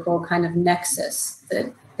critical kind of nexus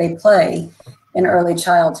that they play in early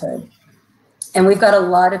childhood. And we've got a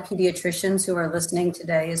lot of pediatricians who are listening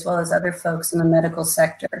today, as well as other folks in the medical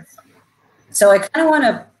sector. So I kind of want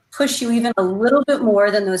to push you even a little bit more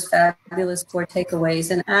than those fabulous core takeaways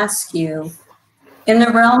and ask you, in the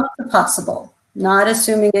realm of the possible, not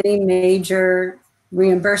assuming any major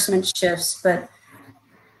reimbursement shifts, but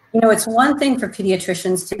it's one thing for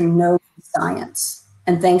pediatricians to know science.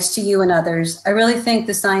 And thanks to you and others, I really think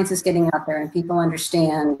the science is getting out there and people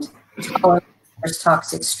understand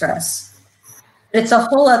toxic stress. But it's a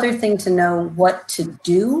whole other thing to know what to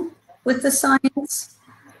do with the science.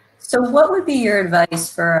 So what would be your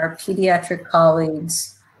advice for our pediatric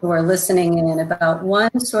colleagues who are listening in about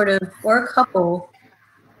one sort of, or a couple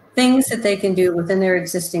things that they can do within their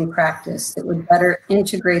existing practice that would better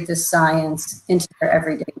integrate the science into their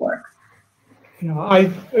everyday work?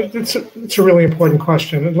 It's a really important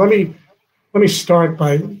question. And let me start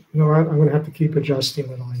by, I'm going to have to keep adjusting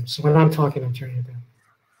the volume. So when I'm talking, I'm turning it down.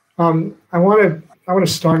 I want to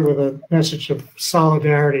start with a message of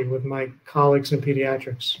solidarity with my colleagues in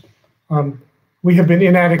pediatrics. We have been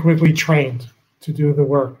inadequately trained to do the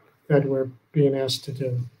work that we're being asked to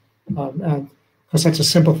do. And because that's a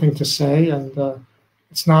simple thing to say, and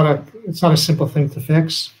it's not a simple thing to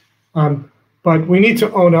fix. But we need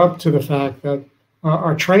to own up to the fact that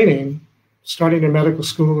our training, starting in medical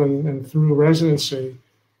school and through residency,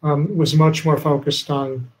 was much more focused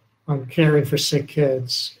on caring for sick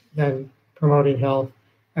kids than promoting health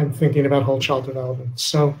and thinking about whole child development.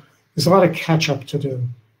 So there's a lot of catch up to do.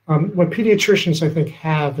 What pediatricians, I think,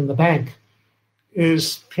 have in the bank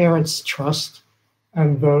is parents' trust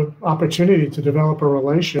and the opportunity to develop a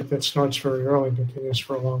relationship that starts very early and continues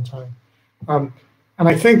for a long time. And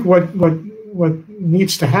I think what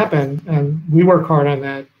needs to happen, and we work hard on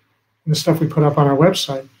that, and the stuff we put up on our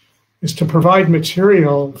website, is to provide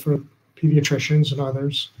material for pediatricians and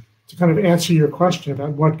others to kind of answer your question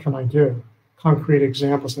about what can I do, concrete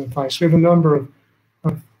examples and advice. We have a number of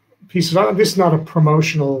pieces. This is not a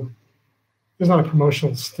promotional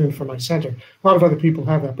thing for my center. A lot of other people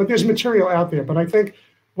have that, but there's material out there. But I think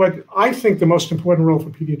the most important role for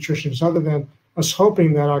pediatricians, other than us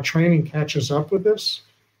hoping that our training catches up with this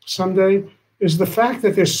someday, is the fact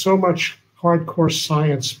that there's so much hardcore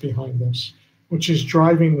science behind this, which is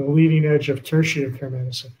driving the leading edge of tertiary care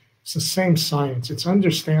medicine. It's the same science. It's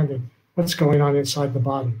understanding what's going on inside the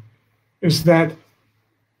body.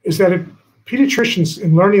 Pediatricians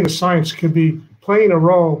in learning the science could be playing a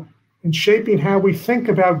role in shaping how we think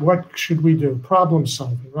about what should we do, problem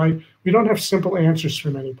solving, right? We don't have simple answers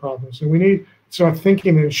for many problems, and we need to start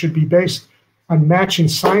thinking that it should be based on matching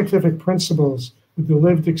scientific principles with the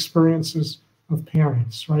lived experiences of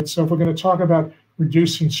parents, right? So if we're going to talk about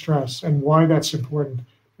reducing stress and why that's important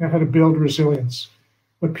and how to build resilience,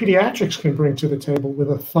 what pediatrics can bring to the table with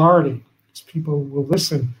authority, because people will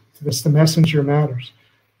listen to this, the messenger matters,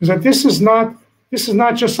 is that this is not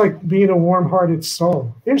just like being a warm-hearted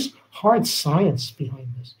soul. There's hard science behind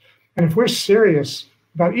this. And if we're serious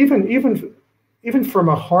about even from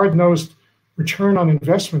a hard-nosed return on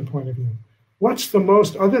investment point of view, what's the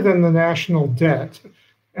most, other than the national debt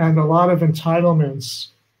and a lot of entitlements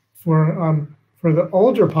for the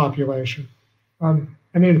older population,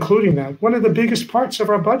 and including that, one of the biggest parts of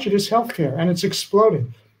our budget is healthcare, and it's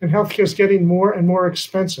exploding. And healthcare is getting more and more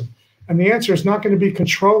expensive. And the answer is not going to be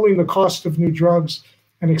controlling the cost of new drugs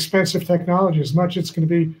and expensive technology as much. It's going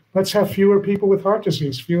to be, let's have fewer people with heart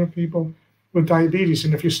disease, fewer people with diabetes.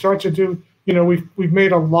 And if you start to do, we've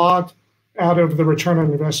made a lot out of the return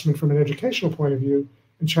on investment from an educational point of view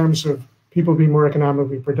in terms of people being more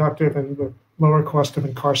economically productive and the lower cost of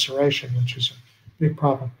incarceration, which is a big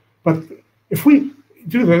problem. But if we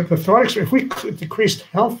do the thought experiment,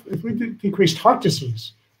 if we decreased heart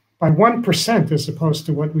disease by 1% as opposed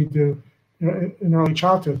to what we do in early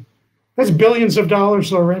childhood, that's billions of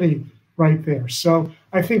dollars already right there. So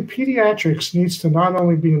I think pediatrics needs to not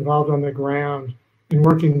only be involved on the ground in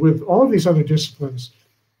working with all of these other disciplines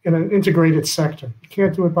in an integrated sector. We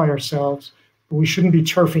can't do it by ourselves, but we shouldn't be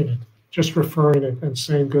turfing it, just referring it and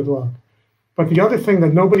saying good luck. But the other thing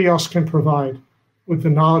that nobody else can provide with the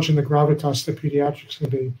knowledge and the gravitas that pediatrics can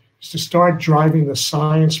be is to start driving the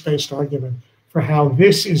science-based argument for how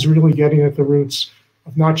this is really getting at the roots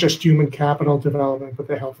of not just human capital development, but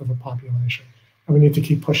the health of a population. And we need to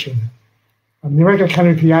keep pushing it. The American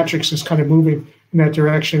Academy of Pediatrics is kind of moving in that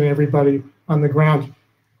direction, and everybody on the ground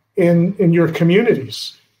in your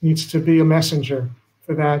communities needs to be a messenger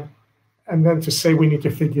for that, and then to say we need to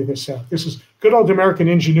figure this out. This is good old American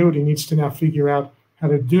ingenuity needs to now figure out how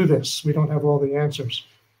to do this. We don't have all the answers.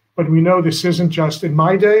 But we know this isn't just, in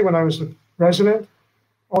my day when I was a resident,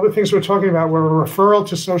 all the things we're talking about were a referral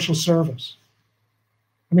to social service.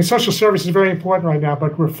 I mean, social service is very important right now,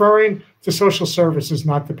 but referring to social service is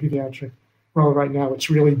not the pediatric role right now. It's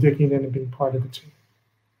really digging in and being part of the team.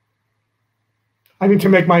 I need to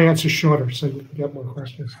make my answer shorter so you can get more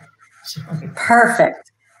questions.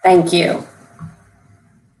 Perfect. Thank you.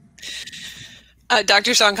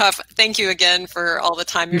 Dr. Shonkoff, thank you again for all the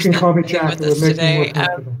time you can call me Jack. With us today.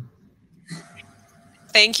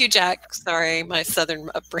 Thank you, Jack. Sorry, my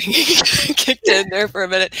Southern upbringing kicked in there for a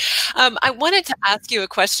minute. I wanted to ask you a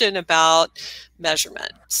question about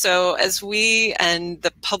measurement. So as we and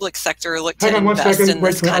the public sector look to invest in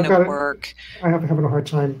this kind of work. I'm having a hard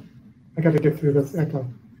time. I got to get through the echo.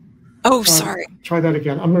 Oh, sorry. Try that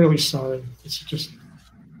again. I'm really sorry. It's just.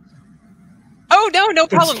 Oh, no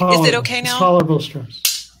problem. Is it okay now? It's tolerable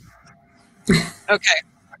stress. Okay.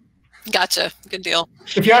 Gotcha. Good deal.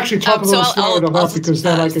 If you actually talk a little slower, it'll help because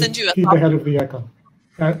then I can keep ahead of the echo.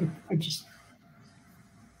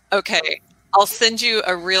 Okay. I'll send you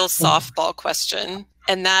a real softball question,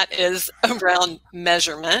 and that is around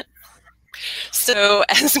measurement. So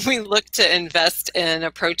as we look to invest in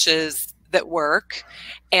approaches that work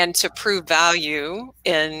and to prove value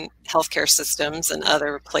in healthcare systems and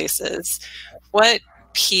other places, what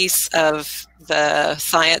piece of the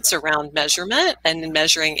science around measurement and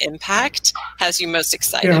measuring impact has you most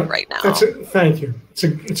excited right now? Thank you.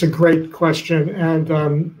 It's a great question,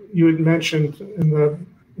 and you had mentioned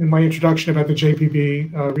in my introduction about the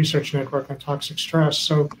JPB Research Network on Toxic Stress.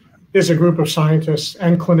 So there's a group of scientists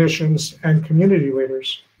and clinicians and community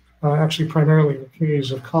leaders, actually primarily in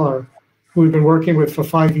communities of color, who we've been working with for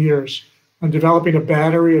 5 years on developing a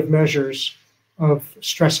battery of measures of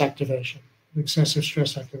stress activation, excessive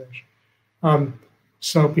stress activation.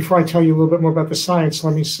 So before I tell you a little bit more about the science,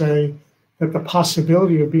 let me say that the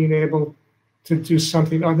possibility of being able to do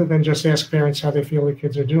something other than just ask parents how they feel their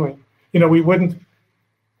kids are doing.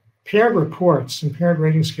 Parent reports and parent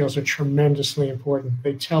rating scales are tremendously important.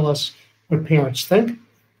 They tell us what parents think.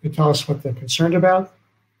 They tell us what they're concerned about.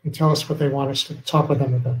 They tell us what they want us to talk with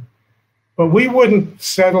them about. But we wouldn't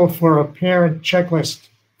settle for a parent checklist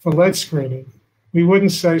for lead screening. We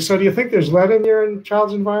wouldn't say, so do you think there's lead in your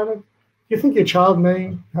child's environment? Do you think your child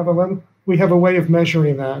may have a lead? We have a way of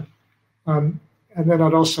measuring that. And then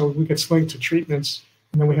we get linked to treatments,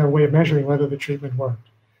 and then we have a way of measuring whether the treatment worked.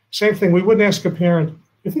 Same thing, we wouldn't ask a parent,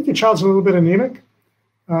 you think your child's a little bit anemic?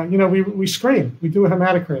 We screen, we do a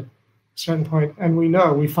hematocrit at a certain point, and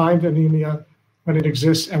we find anemia when it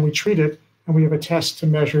exists, and we treat it, and we have a test to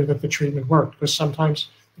measure that the treatment worked, because sometimes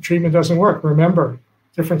the treatment doesn't work. Remember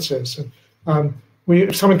differences. And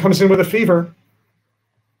if someone comes in with a fever,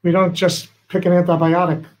 we don't just pick an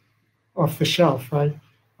antibiotic off the shelf, right?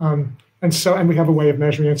 And we have a way of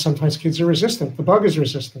measuring it. Sometimes kids are resistant. The bug is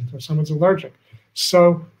resistant, or someone's allergic.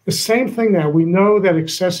 So the same thing now, we know that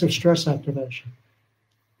excessive stress activation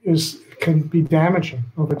can be damaging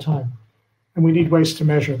over time. And we need ways to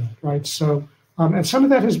measure that, right? So, and some of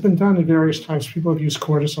that has been done at various times. People have used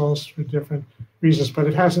cortisols for different reasons, but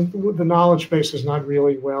it hasn't, the knowledge base is not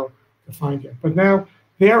really well defined yet. But now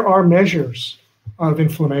there are measures of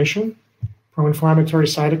inflammation, pro-inflammatory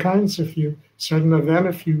cytokines, certain of them,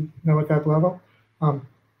 if you know at that level.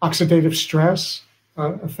 Oxidative stress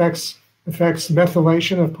affects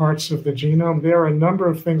methylation of parts of the genome. There are a number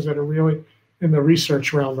of things that are really in the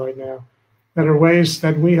research realm right now that are ways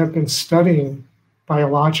that we have been studying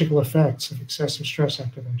biological effects of excessive stress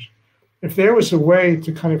activation. If there was a way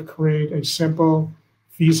to kind of create a simple,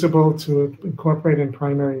 feasible to incorporate in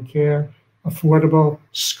primary care, affordable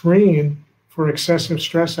screen for excessive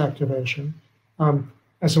stress activation,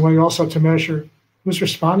 as a way also to measure who's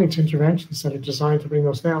responding to interventions that are designed to bring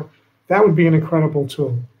those down, that would be an incredible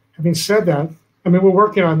tool. Having said that, I mean, we're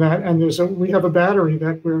working on that, and we have a battery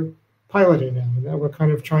that we're piloting now, and that we're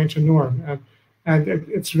kind of trying to norm. And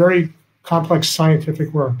it's very complex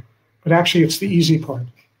scientific work, but actually it's the easy part.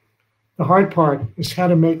 The hard part is how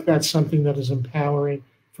to make that something that is empowering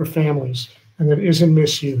for families and that isn't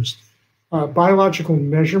misused. Biological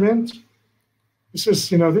measurement, this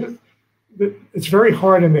is, it's very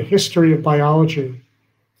hard in the history of biology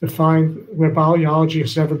to find where biology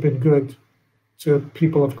has ever been good to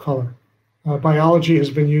people of color. Biology has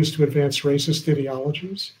been used to advance racist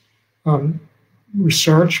ideologies.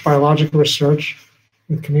 Biological research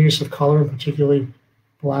with communities of color, and particularly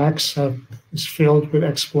Blacks, is filled with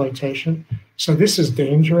exploitation. So this is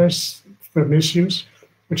dangerous for misuse,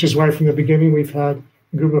 which is why from the beginning we've had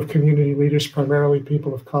a group of community leaders, primarily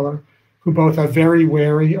people of color, who both are very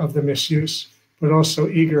wary of the misuse, but also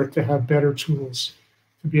eager to have better tools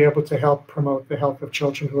to be able to help promote the health of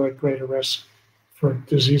children who are at greater risk for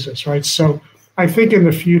diseases, right? So I think in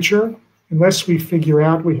the future, unless we figure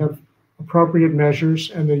out we have appropriate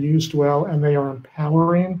measures and they're used well and they are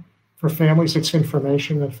empowering for families, it's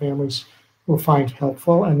information that families will find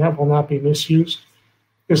helpful and that will not be misused.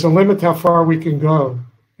 There's a limit to how far we can go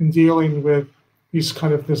in dealing with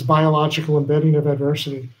this biological embedding of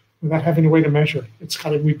adversity without having a way to measure. It's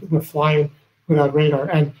kind of, we're flying without radar.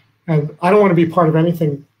 And I don't want to be part of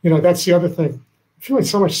anything, that's the other thing. I feel like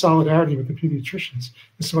so much solidarity with the pediatricians.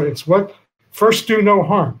 It's what, first do no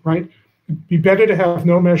harm, right? It'd be better to have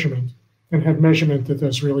no measurement than have measurement that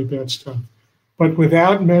does really bad stuff. But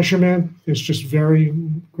without measurement, there's just very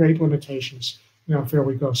great limitations. There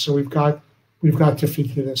we go. So we've got to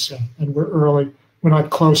figure this out. And we're early. We're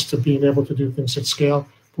not close to being able to do things at scale,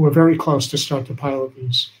 but we're very close to start to pilot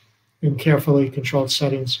these in carefully controlled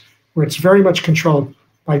settings where it's very much controlled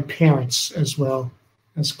by parents as well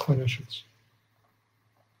as clinicians.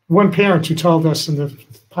 One parent who told us in the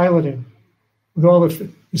piloting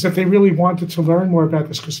is that they really wanted to learn more about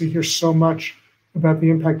this because they hear so much about the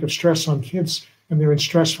impact of stress on kids and they're in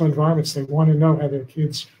stressful environments. They want to know how their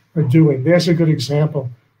kids are doing. There's a good example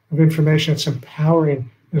of information that's empowering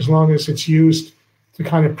as long as it's used to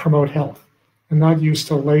kind of promote health and not used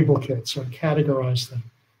to label kids or categorize them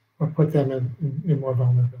or put them in more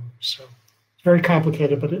vulnerability. So it's very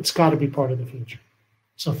complicated, but it's got to be part of the future.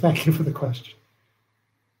 So thank you for the question.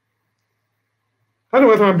 I don't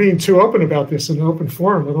know whether I'm being too open about this in an open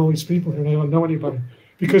forum with all these people here and I don't know anybody,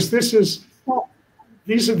 because this is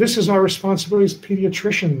our responsibility as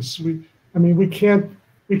pediatricians. We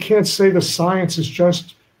can't say the science is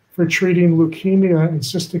just for treating leukemia and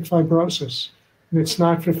cystic fibrosis, and it's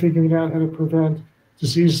not for figuring out how to prevent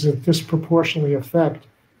diseases that disproportionately affect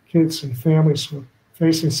kids and families who are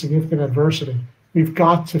facing significant adversity. We've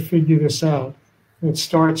got to figure this out, and it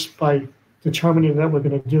starts by determining that we're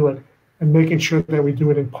going to do it and making sure that we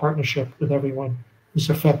do it in partnership with everyone who's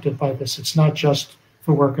affected by this. It's not just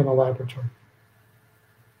for work in the laboratory.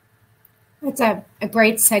 That's a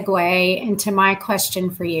great segue into my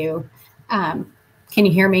question for you. Can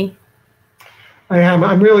you hear me? I am.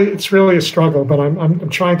 It's really a struggle, but I'm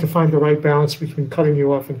trying to find the right balance between cutting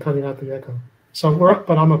you off and cutting out the echo. So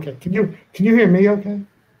but I'm okay. Can you hear me okay?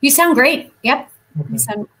 You sound great. Yep.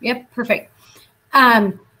 Okay. Perfect.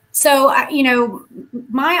 So,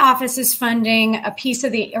 my office is funding a piece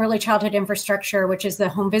of the early childhood infrastructure, which is the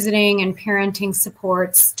home visiting and parenting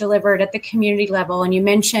supports delivered at the community level. And you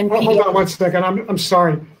mentioned— hold on one second. I'm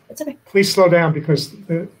sorry. It's okay. Please slow down because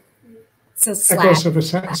the echoes of a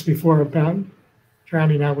sentence before about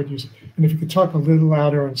drowning out would use it. And if you could talk a little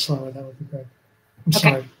louder and slower, that would be great. I'm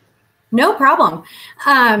sorry. No problem.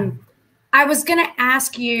 I was going to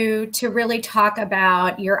ask you to really talk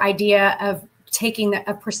about your idea of taking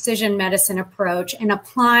a precision medicine approach and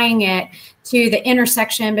applying it to the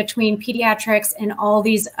intersection between pediatrics and all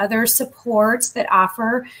these other supports that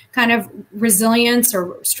offer kind of resilience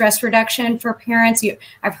or stress reduction for parents.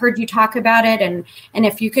 I've heard you talk about it, and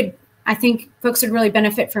if you could, I think folks would really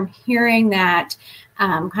benefit from hearing that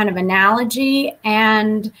kind of analogy.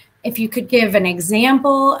 And if you could give an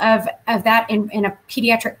example of that in a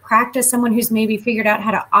pediatric practice, someone who's maybe figured out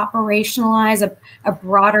how to operationalize a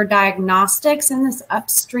broader diagnostics in this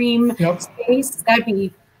upstream space, that'd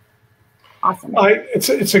be awesome.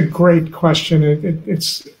 It's a great question.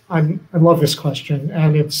 I love this question,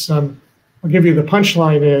 and I'll give you the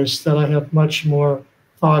punchline is that I have much more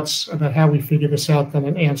thoughts about how we figure this out than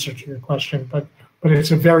an answer to your question, but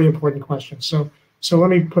it's a very important question. So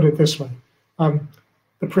let me put it this way.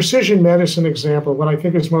 The precision medicine example, what I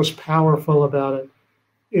think is most powerful about it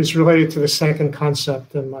is related to the second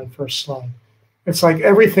concept in my first slide. It's like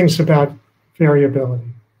everything's about variability.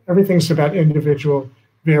 Everything's about individual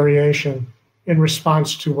variation in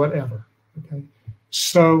response to whatever. Okay.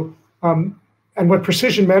 So, and what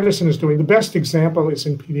precision medicine is doing, the best example is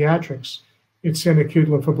in pediatrics. It's in acute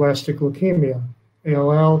lymphoblastic leukemia,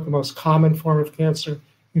 ALL, the most common form of cancer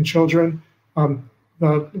in children.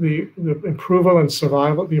 The improvement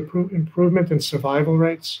in survival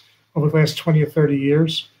rates over the last 20 or 30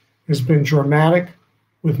 years has been dramatic,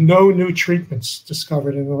 with no new treatments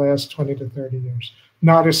discovered in the last 20 to 30 years.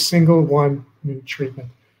 Not a single one new treatment.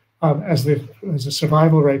 As the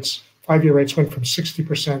survival rates, 5-year rates went from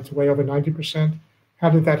 60% to way over 90%. How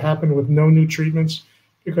did that happen with no new treatments?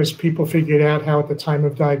 Because people figured out how at the time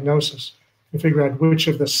of diagnosis to figure out which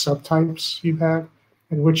of the subtypes you have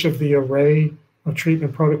and which of the array of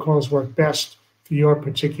treatment protocols work best for your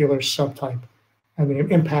particular subtype, and the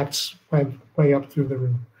impacts went way up through the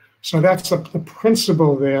roof. So that's the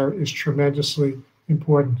principle there is tremendously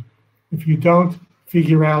important. If you don't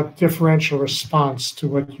figure out differential response to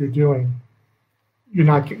what you're doing, you're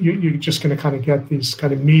just going to kind of get these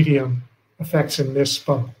kind of medium effects in this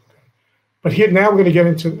boat. But here now we're going to get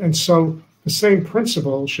into, and so the same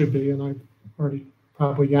principle should be, and I've already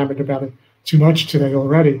probably yammered about it too much today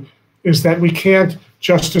already, is that we can't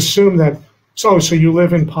just assume that, so you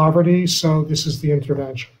live in poverty, so this is the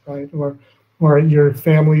intervention, right? Or your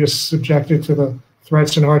family is subjected to the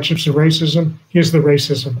threats and hardships of racism, here's the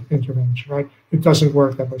racism intervention, right? It doesn't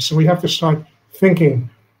work that way. So we have to start thinking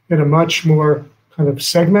in a much more kind of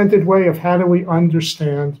segmented way of how do we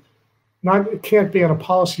understand, it can't be on a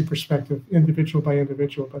policy perspective, individual by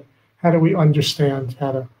individual, but how do we understand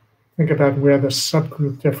how to think about where the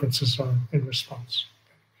subgroup differences are in response.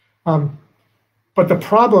 But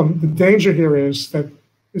the danger here is that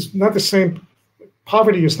it's not the same,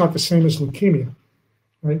 poverty is not the same as leukemia,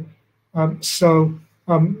 right?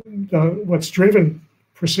 What's driven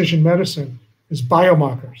precision medicine is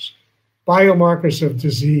biomarkers of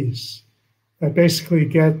disease that basically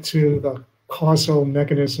get to the causal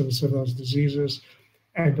mechanisms of those diseases,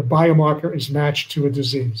 and the biomarker is matched to a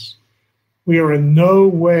disease. We are in no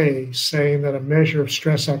way saying that a measure of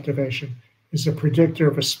stress activation is a predictor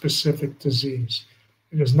of a specific disease.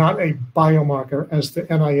 It is not a biomarker as the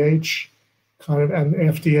NIH and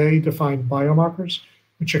FDA define biomarkers,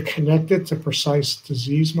 which are connected to precise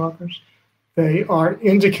disease markers. They are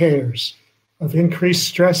indicators of increased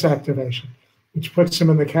stress activation, which puts them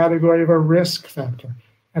in the category of a risk factor.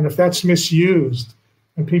 And if that's misused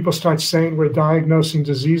and people start saying we're diagnosing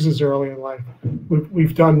diseases early in life,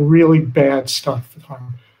 we've done really bad stuff at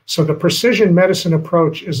harm. So the precision medicine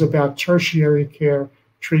approach is about tertiary care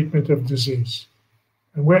treatment of disease.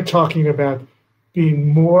 And we're talking about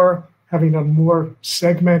having a more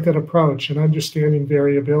segmented approach and understanding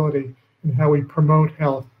variability in how we promote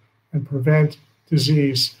health and prevent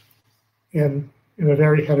disease in a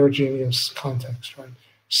very heterogeneous context, right?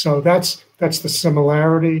 So that's the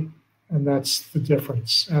similarity, and that's the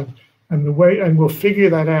difference. And we'll figure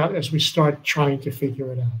that out as we start trying to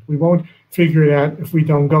figure it out. We won't figure it out if we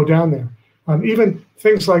don't go down there. Even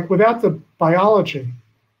things like without the biology.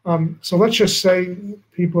 So let's just say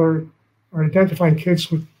people are identifying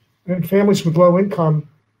kids and families with low income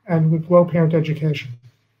and with low parent education.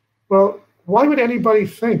 Well, why would anybody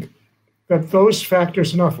think that those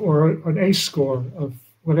factors enough, or an ACE score of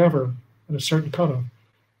whatever at a certain cutoff,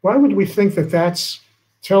 why would we think that that's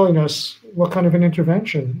telling us what kind of an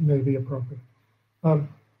intervention may be appropriate?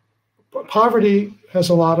 Poverty has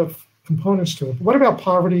a lot of components to it. What about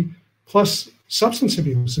poverty plus substance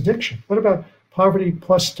abuse, addiction? What about poverty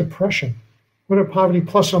plus depression? What about poverty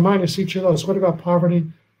plus or minus each of those? What about poverty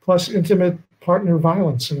plus intimate partner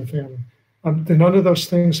violence in a family? Do none of those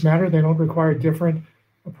things matter? They don't require different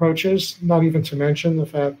approaches, not even to mention the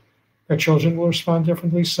fact that children will respond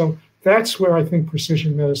differently. So that's where I think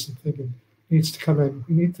precision medicine thinking needs to come in.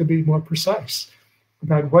 We need to be more precise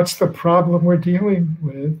about what's the problem we're dealing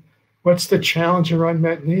with, what's the challenge or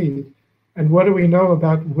unmet need, and what do we know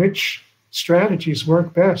about which strategies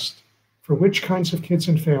work best for which kinds of kids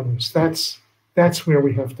and families. That's where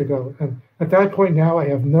we have to go. And at that point now, I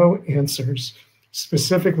have no answers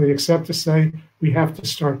specifically except to say we have to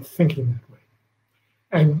start thinking that way.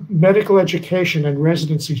 And medical education and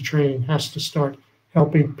residency training has to start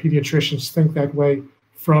helping pediatricians think that way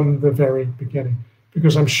from the very beginning.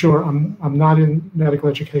 Because I'm sure, I'm not in medical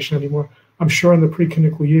education anymore, I'm sure in the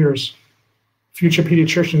preclinical years, future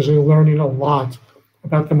pediatricians are learning a lot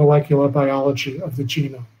about the molecular biology of the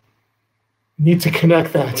genome. You need to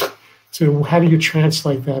connect that to how do you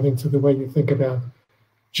translate that into the way you think about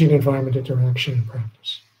gene-environment interaction in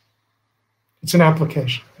practice. It's an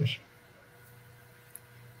application issue.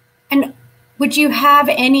 And would you have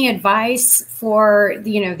any advice for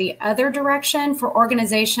the other direction for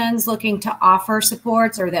organizations looking to offer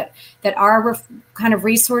supports or that are kind of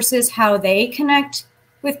resources, how they connect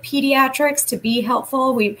with pediatrics to be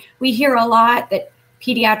helpful? We hear a lot that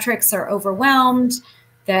pediatrics are overwhelmed,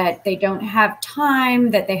 that they don't have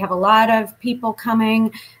time, that they have a lot of people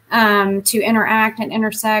coming to interact and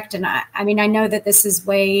intersect. And I mean, I know that this is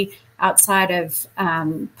way outside of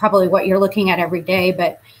probably what you're looking at every day,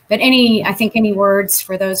 but any words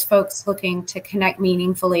for those folks looking to connect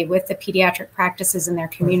meaningfully with the pediatric practices in their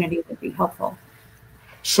community would be helpful.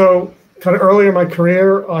 So kind of early in my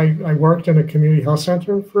career, I worked in a community health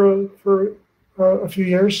center for a few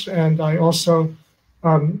years, and I also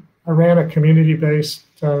I ran a community-based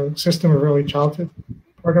system of early childhood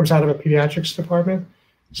programs out of a pediatrics department.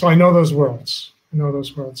 So I know those worlds. And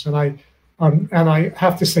I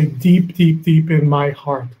have to say, deep in my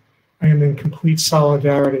heart, I am in complete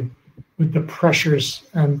solidarity with the pressures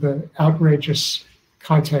and the outrageous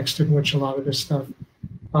context in which a lot of this stuff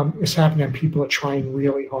is happening. And people are trying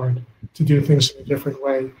really hard to do things in a different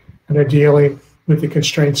way, and they're dealing with the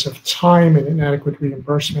constraints of time and inadequate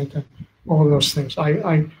reimbursement and all of those things.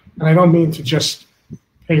 I don't mean to just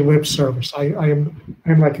pay lip service. I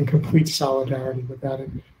am like in complete solidarity with that,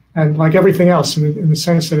 and like everything else, in the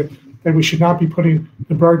sense that we should not be putting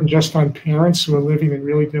the burden just on parents who are living in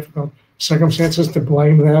really difficult circumstances to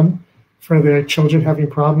blame them for their children having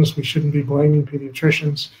problems. We shouldn't be blaming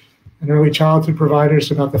pediatricians and early childhood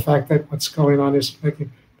providers about the fact that what's going on is making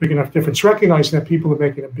a big enough difference. Recognizing that people are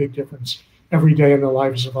making a big difference every day in the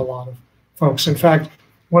lives of a lot of folks. In fact,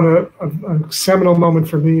 a seminal moment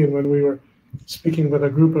for me, and when we were speaking with a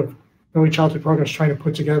group of early childhood programs trying to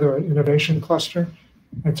put together an innovation cluster,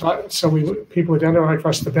 and so people identified for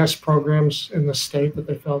us the best programs in the state that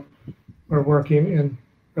they felt were working in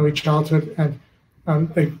early childhood, and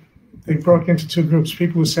they broke into two groups.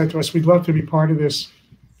 People who said to us, "We'd love to be part of this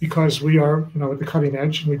because we are, at the cutting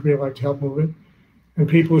edge, and we'd really like to help move it." And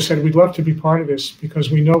people who said, "We'd love to be part of this because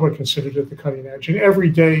we know we're considered at the cutting edge, and every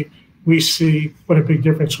day we see what a big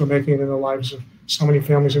difference we're making in the lives of so many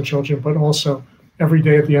families and children, but also every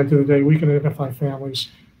day at the end of the day, we can identify families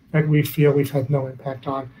that we feel we've had no impact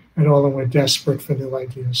on at all, and we're desperate for new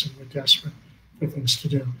ideas, and we're desperate for things to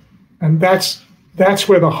do." And that's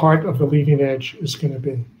where the heart of the leading edge is going to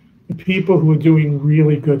be. The people who are doing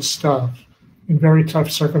really good stuff in very tough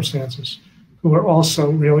circumstances, who are also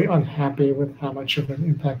really unhappy with how much of an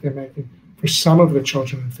impact they're making for some of the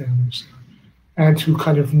children and families, and who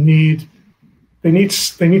kind of need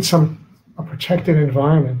a protected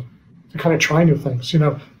environment to kind of try new things.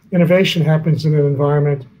 Innovation happens in an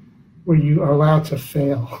environment where you are allowed to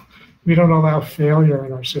fail. We don't allow failure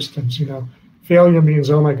in our systems. Failure means,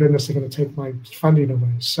 oh my goodness, they're going to take my funding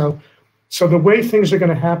away. So the way things are going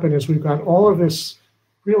to happen is we've got all of this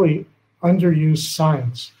really underused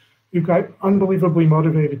science. We've got unbelievably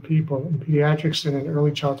motivated people in pediatrics and in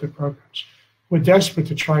early childhood programs who are desperate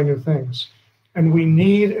to try new things. And we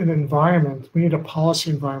need an environment, we need a policy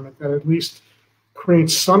environment that at least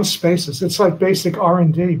creates some spaces. It's like basic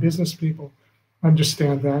R&D. Business people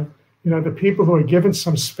understand that. The people who are given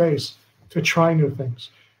some space to try new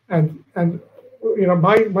things. And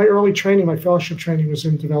my early training, my fellowship training was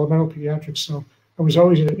in developmental pediatrics, so I was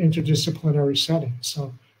always in an interdisciplinary setting.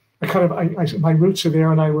 So my roots are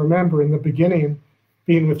there, and I remember in the beginning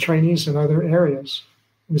being with trainees in other areas.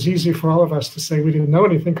 It was easy for all of us to say we didn't know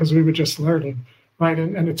anything because we were just learning, right?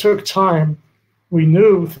 And it took time. We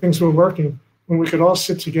knew things were working when we could all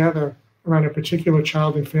sit together around a particular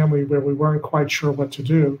child and family where we weren't quite sure what to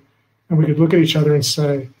do. And we could look at each other and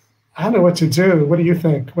say, I don't know what to do. What do you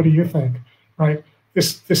think? What do you think? Right?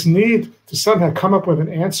 This need to somehow come up with an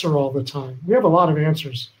answer all the time. We have a lot of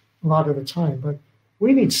answers a lot of the time, but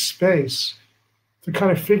we need space to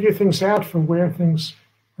kind of figure things out from where things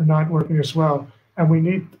are not working as well. And we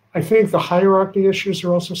need, I think the hierarchy issues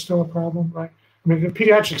are also still a problem, right? I mean,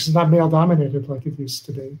 pediatrics is not male dominated like it used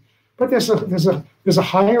to be, but there's a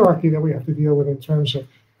hierarchy that we have to deal with in terms of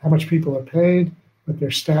how much people are paid, what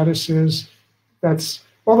their status is. That's,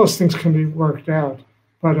 all those things can be worked out.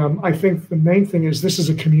 But I think the main thing is this is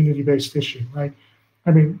a community-based issue, right?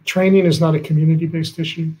 I mean, training is not a community-based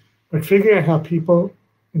issue, but figuring out how people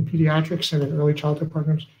in pediatrics and in early childhood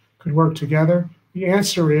programs could work together, the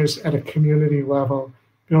answer is at a community level,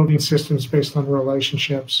 building systems based on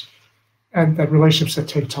relationships, and that relationships that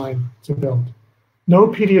take time to build. No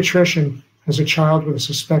pediatrician has a child with a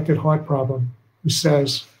suspected heart problem who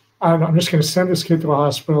says, I'm just going to send this kid to a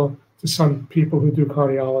hospital to some people who do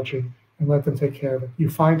cardiology and let them take care of it. You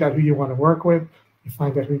find out who you want to work with, you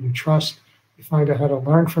find out who you trust, you find out how to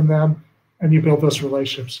learn from them, and you build those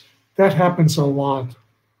relationships. That happens a lot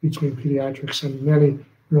between pediatrics and many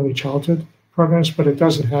early childhood programs, but it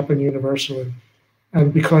doesn't happen universally.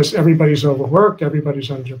 And because everybody's overworked,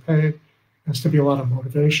 everybody's underpaid, there has to be a lot of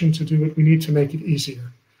motivation to do it. We need to make it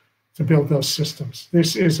easier to build those systems.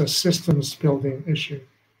 This is a systems building issue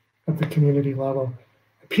at the community level.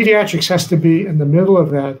 Pediatrics has to be in the middle of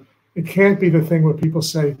that. It can't be the thing where people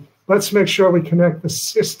say, let's make sure we connect the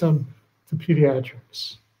system to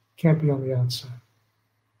pediatrics. It can't be on the outside.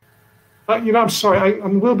 I'm sorry,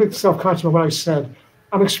 I'm a little bit self-conscious of what I said.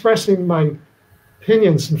 I'm expressing my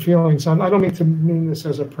opinions and feelings. I don't mean this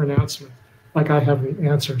as a pronouncement, like I have the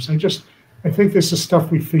answers. I think this is stuff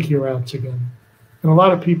we figure out together. And a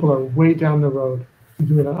lot of people are way down the road.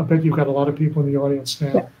 I bet you've got a lot of people in the audience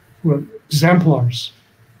now who are exemplars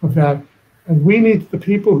of that. And we need the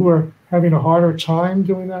people who are having a harder time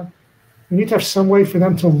doing that. We need to have some way for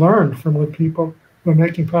them to learn from what people who are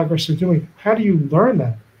making progress are doing. How do you learn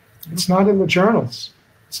that? It's not in the journals.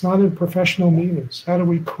 It's not in professional meetings. How do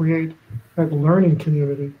we create that learning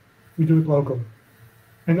community? We do it locally.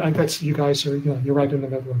 And that's, you guys are, you're right in the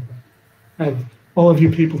middle of that. And all of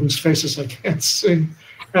you people whose faces I can't see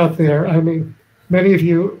out there, I mean, many of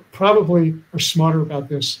you probably are smarter about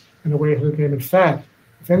this in a way of the game. In fact,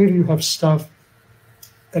 if any of you have stuff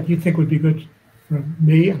that you think would be good for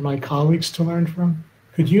me and my colleagues to learn from,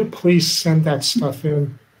 could you please send that stuff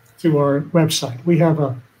in to our website? We have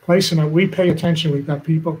a place and we pay attention. We've got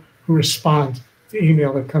people who respond to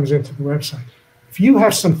email that comes into the website. If you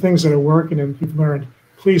have some things that are working and you've learned,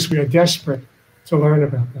 please, we are desperate to learn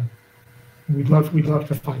about them. And we'd love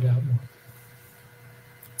to find out more.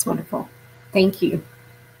 That's wonderful. Thank you.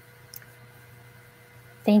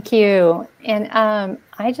 Thank you. And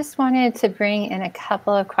I just wanted to bring in a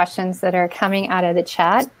couple of questions that are coming out of the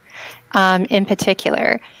chat in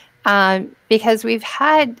particular, because we've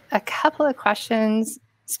had a couple of questions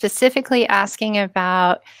specifically asking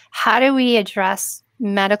about how do we address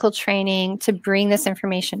medical training to bring this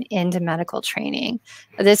information into medical training.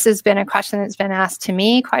 This has been a question that's been asked to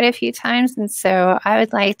me quite a few times, and so I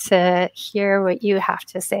would like to hear what you have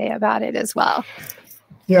to say about it as well.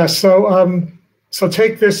 Yeah, so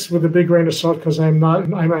take this with a big grain of salt, because I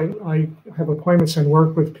have appointments and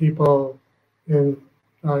work with people in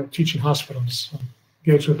teaching hospitals,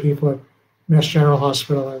 engage with people at Mass General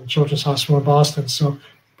Hospital and Children's Hospital in Boston.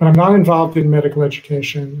 But I'm not involved in medical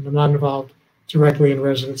education, and I'm not involved directly in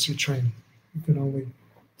residency training. You can only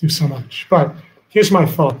do so much. But here's my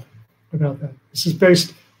thought about that. This is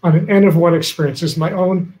based on an N of one experience. This is my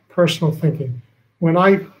own personal thinking. When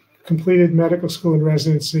I completed medical school and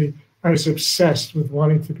residency, I was obsessed with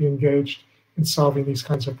wanting to be engaged in solving these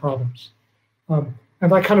kinds of problems. And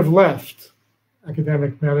I kind of left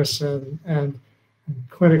academic medicine and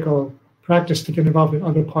clinical practice to get involved in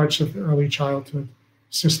other parts of the early childhood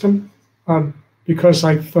system because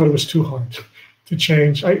I thought it was too hard to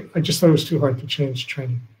change. I just thought it was too hard to change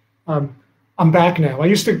training. I'm back now. I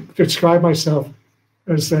used to describe myself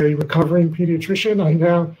as a recovering pediatrician. I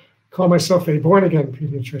now call myself a born-again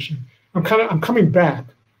pediatrician. I'm coming back.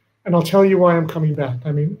 And I'll tell you why I'm coming back.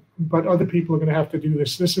 I mean, but other people are going to have to do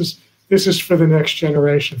this. This is for the next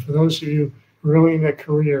generation. For those of you early in their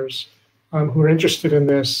careers who are interested in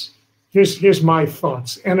this, here's my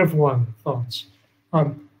thoughts, N of one thoughts.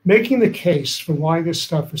 Making the case for why this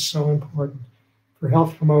stuff is so important for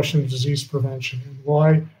health promotion and disease prevention, and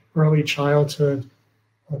why early childhood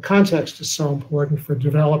context is so important for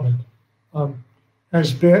development.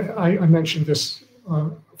 Has been, I mentioned this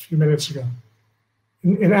a few minutes ago.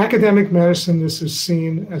 In academic medicine, this is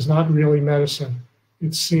seen as not really medicine.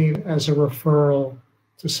 It's seen as a referral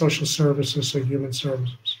to social services or human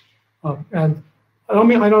services. And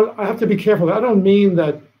I have to be careful. I don't mean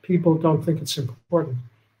that people don't think it's important,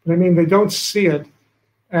 but I mean they don't see it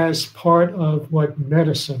as part of what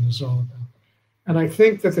medicine is all about. And I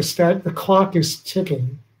think that the clock is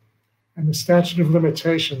ticking, and the statute of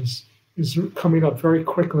limitations is coming up very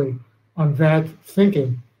quickly on that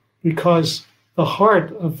thinking, because the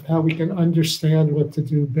heart of how we can understand what to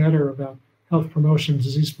do better about health promotion,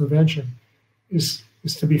 disease prevention, is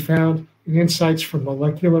to be found in insights from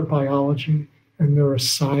molecular biology and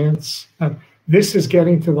neuroscience. This is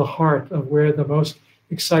getting to the heart of where the most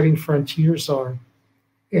exciting frontiers are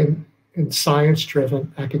in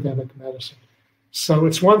science-driven academic medicine. So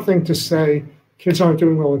it's one thing to say kids aren't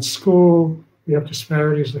doing well in school, we have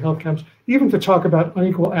disparities in health outcomes, even to talk about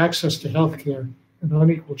unequal access to healthcare and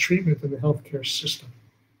unequal treatment in the healthcare system,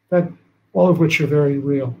 that all of which are very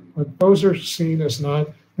real. But those are seen as not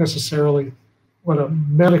necessarily what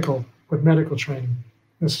medical training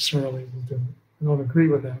necessarily will do. I don't agree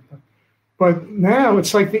with that. But now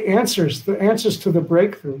it's like the answers to the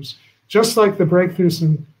breakthroughs, just like the breakthroughs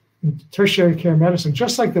in tertiary care medicine,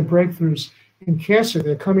 just like the breakthroughs in cancer,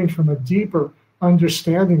 they're coming from a deeper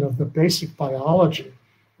understanding of the basic biology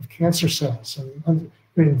of cancer cells and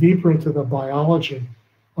getting deeper into the biology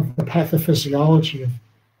of the pathophysiology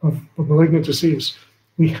of malignant disease.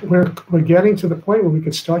 We're getting to the point where we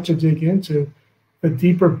could start to dig into the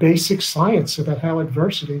deeper basic science about how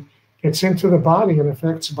adversity gets into the body and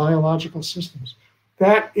affects biological systems.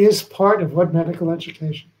 That is part of what medical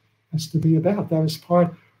education has to be about. That is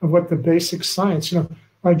part of what the basic science,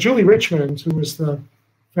 Julie Richmond, who was the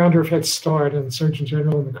founder of Head Start and Surgeon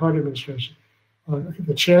General in the Carter administration,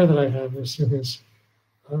 the chair that I have is in his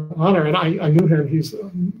honor, and I knew him. He's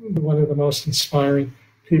one of the most inspiring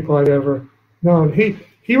people I've ever known.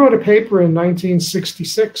 He wrote a paper in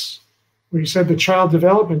 1966 where he said that child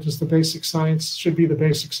development is the basic science, should be the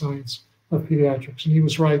basic science of pediatrics, and he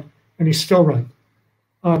was right, and he's still right.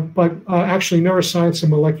 But actually, neuroscience and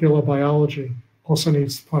molecular biology also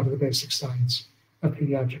needs part of the basic science of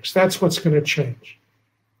pediatrics. That's what's going to change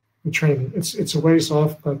the training. It's a ways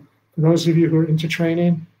off, but for those of you who are into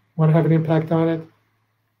training, want to have an impact on it,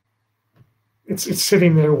 it's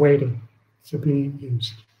sitting there waiting to be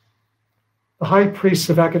used. The high priests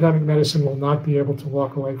of academic medicine will not be able to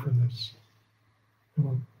walk away from this.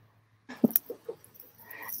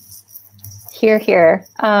 Hear, hear.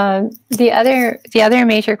 The other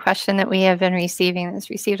major question that we have been receiving, that's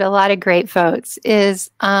received a lot of great votes, is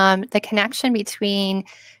the connection between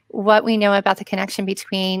what we know about the connection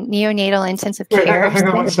between neonatal intensive care. Hang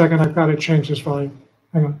on 1 second. I've got to change this volume.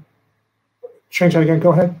 Hang on. Change that again.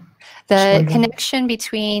 Go ahead. The connection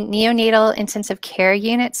between neonatal intensive care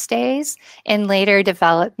unit stays and later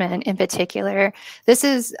development in particular. This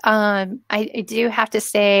is, I do have to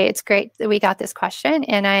say, it's great that we got this question.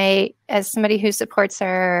 And I, as somebody who supports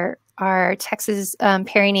our Texas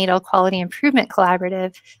Perinatal Quality Improvement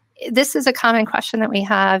Collaborative, this is a common question that we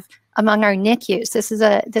have among our NICUs. This is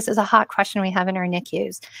a hot question we have in our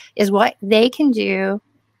NICUs, is what they can do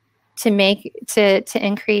to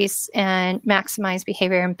increase and maximize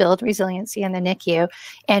behavior and build resiliency in the NICU,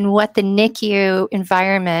 and what the NICU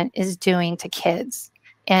environment is doing to kids.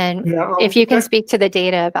 And if you can speak to the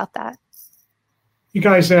data about that. You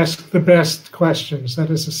guys ask the best questions. That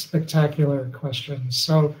is a spectacular question.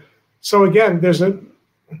 So again, there's a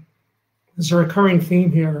recurring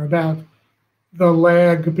theme here about the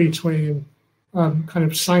lag between kind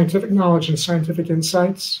of scientific knowledge and scientific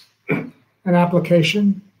insights and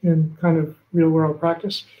application in kind of real world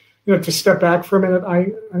practice. To step back for a minute,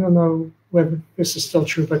 I don't know whether this is still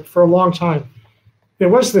true, but for a long time, there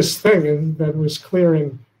was this thing that was clear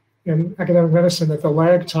in academic medicine, that the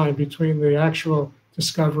lag time between the actual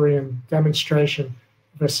discovery and demonstration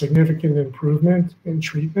of a significant improvement in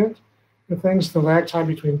treatment of things, the lag time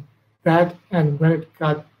between that and when it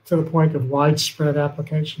got to the point of widespread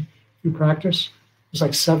application through practice was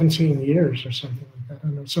like 17 years or something like that. I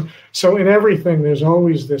don't know. So in everything, there's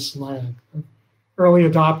always this lag. Early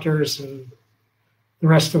adopters and the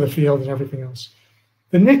rest of the field and everything else.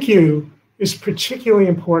 The NICU is particularly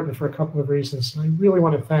important for a couple of reasons, and I really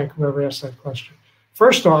want to thank whoever asked that question.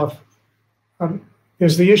 First off,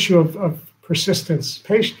 there's the issue of persistence,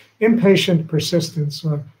 inpatient persistence,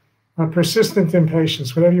 or persistent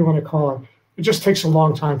impatience, whatever you want to call it. It just takes a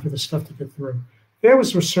long time for this stuff to get through. There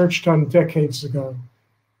was research done decades ago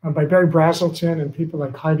by Barry Brazelton and people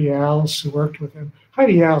like Heidi Alls who worked with him.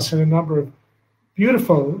 Heidi Alls had a number of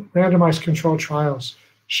beautiful randomized controlled trials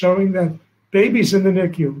showing that babies in the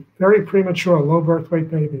NICU, very premature, low birth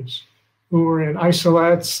weight babies, who were in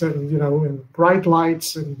isolates and in bright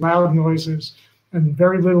lights and loud noises and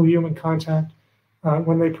very little human contact,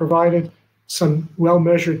 when they provided some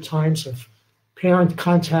well-measured times of parent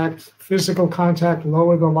contact, physical contact,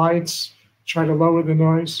 lower the lights, try to lower the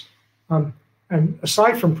noise. And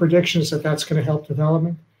aside from predictions that that's going to help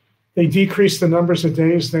development, they decrease the numbers of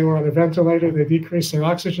days they were on a ventilator. They decrease their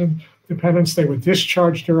oxygen dependence. They were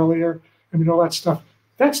discharged earlier. I mean, all that stuff.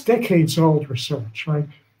 That's decades old research, right?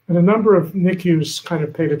 And a number of NICUs kind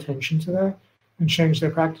of paid attention to that and changed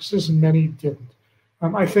their practices, and many didn't.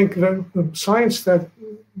 I think the science that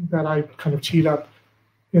I kind of teed up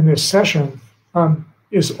in this session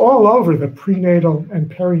is all over the prenatal and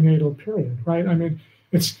perinatal period, right? I mean,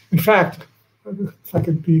 it's, in fact, if I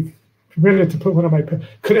could be permitted to put one of my,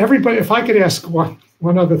 could everybody, if I could ask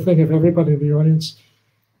one other thing of everybody in the audience,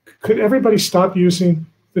 could everybody stop using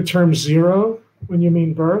the term zero when you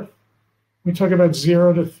mean birth? We talk about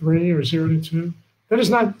 0 to 3 or 0 to 2. That is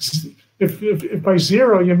not, if by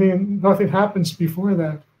 0 you mean nothing happens before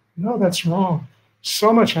that. No, that's wrong.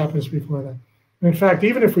 So much happens before that. And in fact,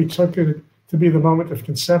 even if we took it to be the moment of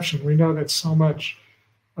conception, we know that so much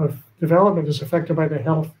of development is affected by the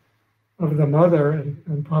health of the mother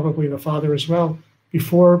and probably the father as well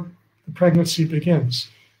before the pregnancy begins.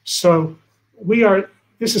 So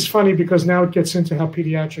this is funny because now it gets into how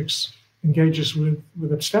pediatrics engages with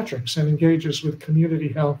obstetrics and engages with community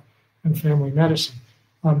health and family medicine.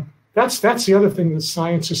 That's the other thing that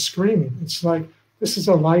science is screaming. It's like, this is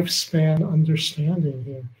a lifespan understanding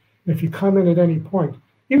here. If you come in at any point,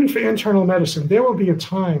 even for internal medicine, there will be a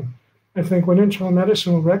time, I think, when internal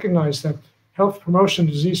medicine will recognize that health promotion,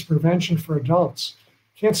 disease prevention for adults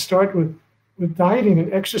can't start with dieting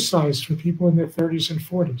and exercise for people in their 30s and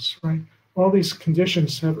 40s, right? All these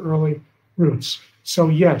conditions have early roots. So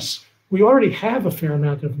yes, we already have a fair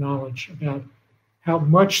amount of knowledge about how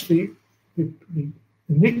much the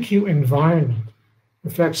NICU environment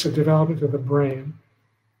affects the development of the brain.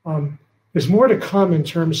 There's more to come in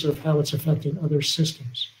terms of how it's affecting other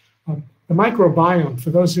systems. The microbiome, for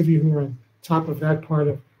those of you who are on top of that part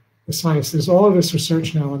of the science, there's all of this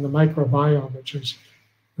research now on the microbiome, which is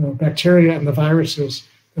the bacteria and the viruses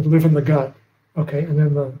that live in the gut, okay, and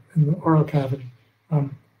then in the oral cavity.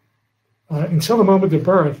 Until the moment of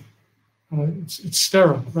birth, it's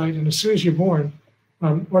sterile, right? And as soon as you're born,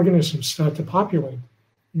 organisms start to populate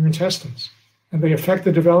your intestines, and they affect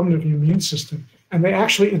the development of your immune system, and they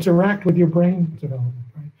actually interact with your brain development,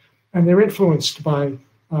 right? And they're influenced by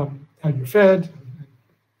how you're fed, and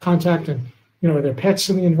contact, and are there pets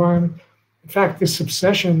in the environment? In fact, this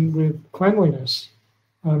obsession with cleanliness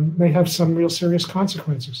may have some real serious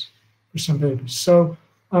consequences for some babies. So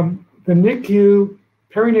the NICU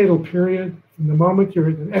perinatal period, from the moment you're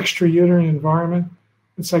in an extrauterine environment,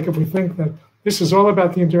 it's like if we think that this is all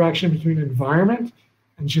about the interaction between environment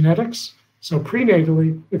and genetics. So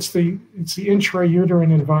prenatally, it's the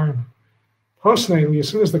intrauterine environment. Postnatally, as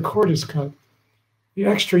soon as the cord is cut, the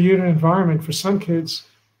extrauterine environment for some kids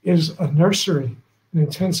is a nursery, an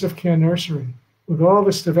intensive care nursery, with all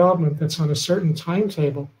this development that's on a certain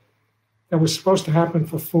timetable that was supposed to happen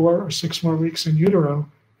for 4 or 6 more weeks in utero,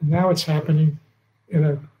 and now it's happening in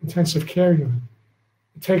an intensive care unit.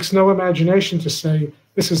 It takes no imagination to say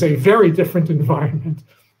this is a very different environment.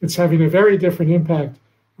 It's having a very different impact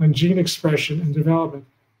on gene expression and development.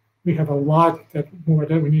 We have a lot more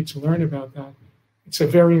that we need to learn about that. It's a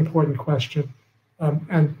very important question.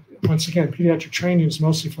 And once again, pediatric training is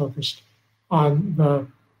mostly focused on the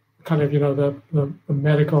kind of, the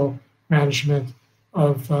medical management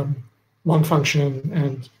of lung function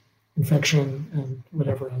and infection and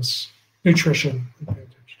whatever else, nutrition.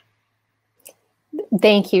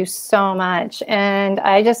 Thank you so much. And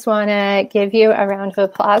I just want to give you a round of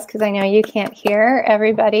applause because I know you can't hear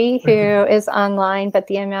everybody who is online, but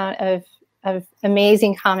the amount of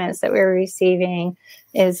amazing comments that we're receiving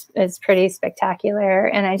is pretty spectacular.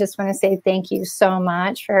 And I just want to say thank you so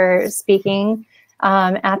much for speaking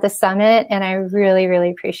at the summit. And I really,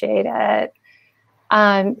 really appreciate it.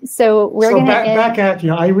 So we're going to back at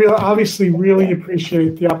you. I obviously really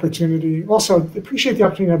appreciate the opportunity. Also appreciate the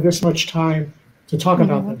opportunity to have this much time to talk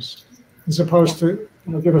about this, as opposed to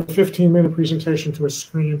give a 15-minute presentation to a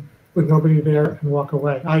screen with nobody there and walk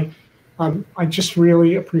away. I just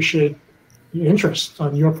really appreciate the interest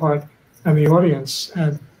on your part and the audience,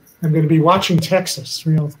 and I'm going to be watching Texas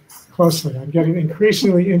real closely. I'm getting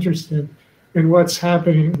increasingly interested in what's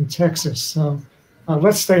happening in Texas. So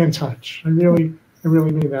let's stay in touch. I really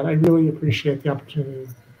mean that. I really appreciate the opportunity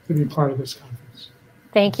to be part of this conference.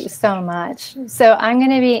 Thank you so much. So I'm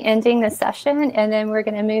going to be ending the session, and then we're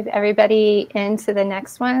going to move everybody into the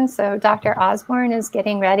next one. So Dr. Osborne is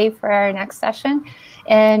getting ready for our next session,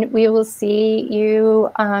 and we will see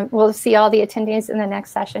you, we'll see all the attendees in the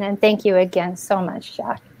next session. And thank you again so much,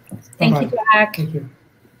 Jack. Thank you, Jack. Thank you.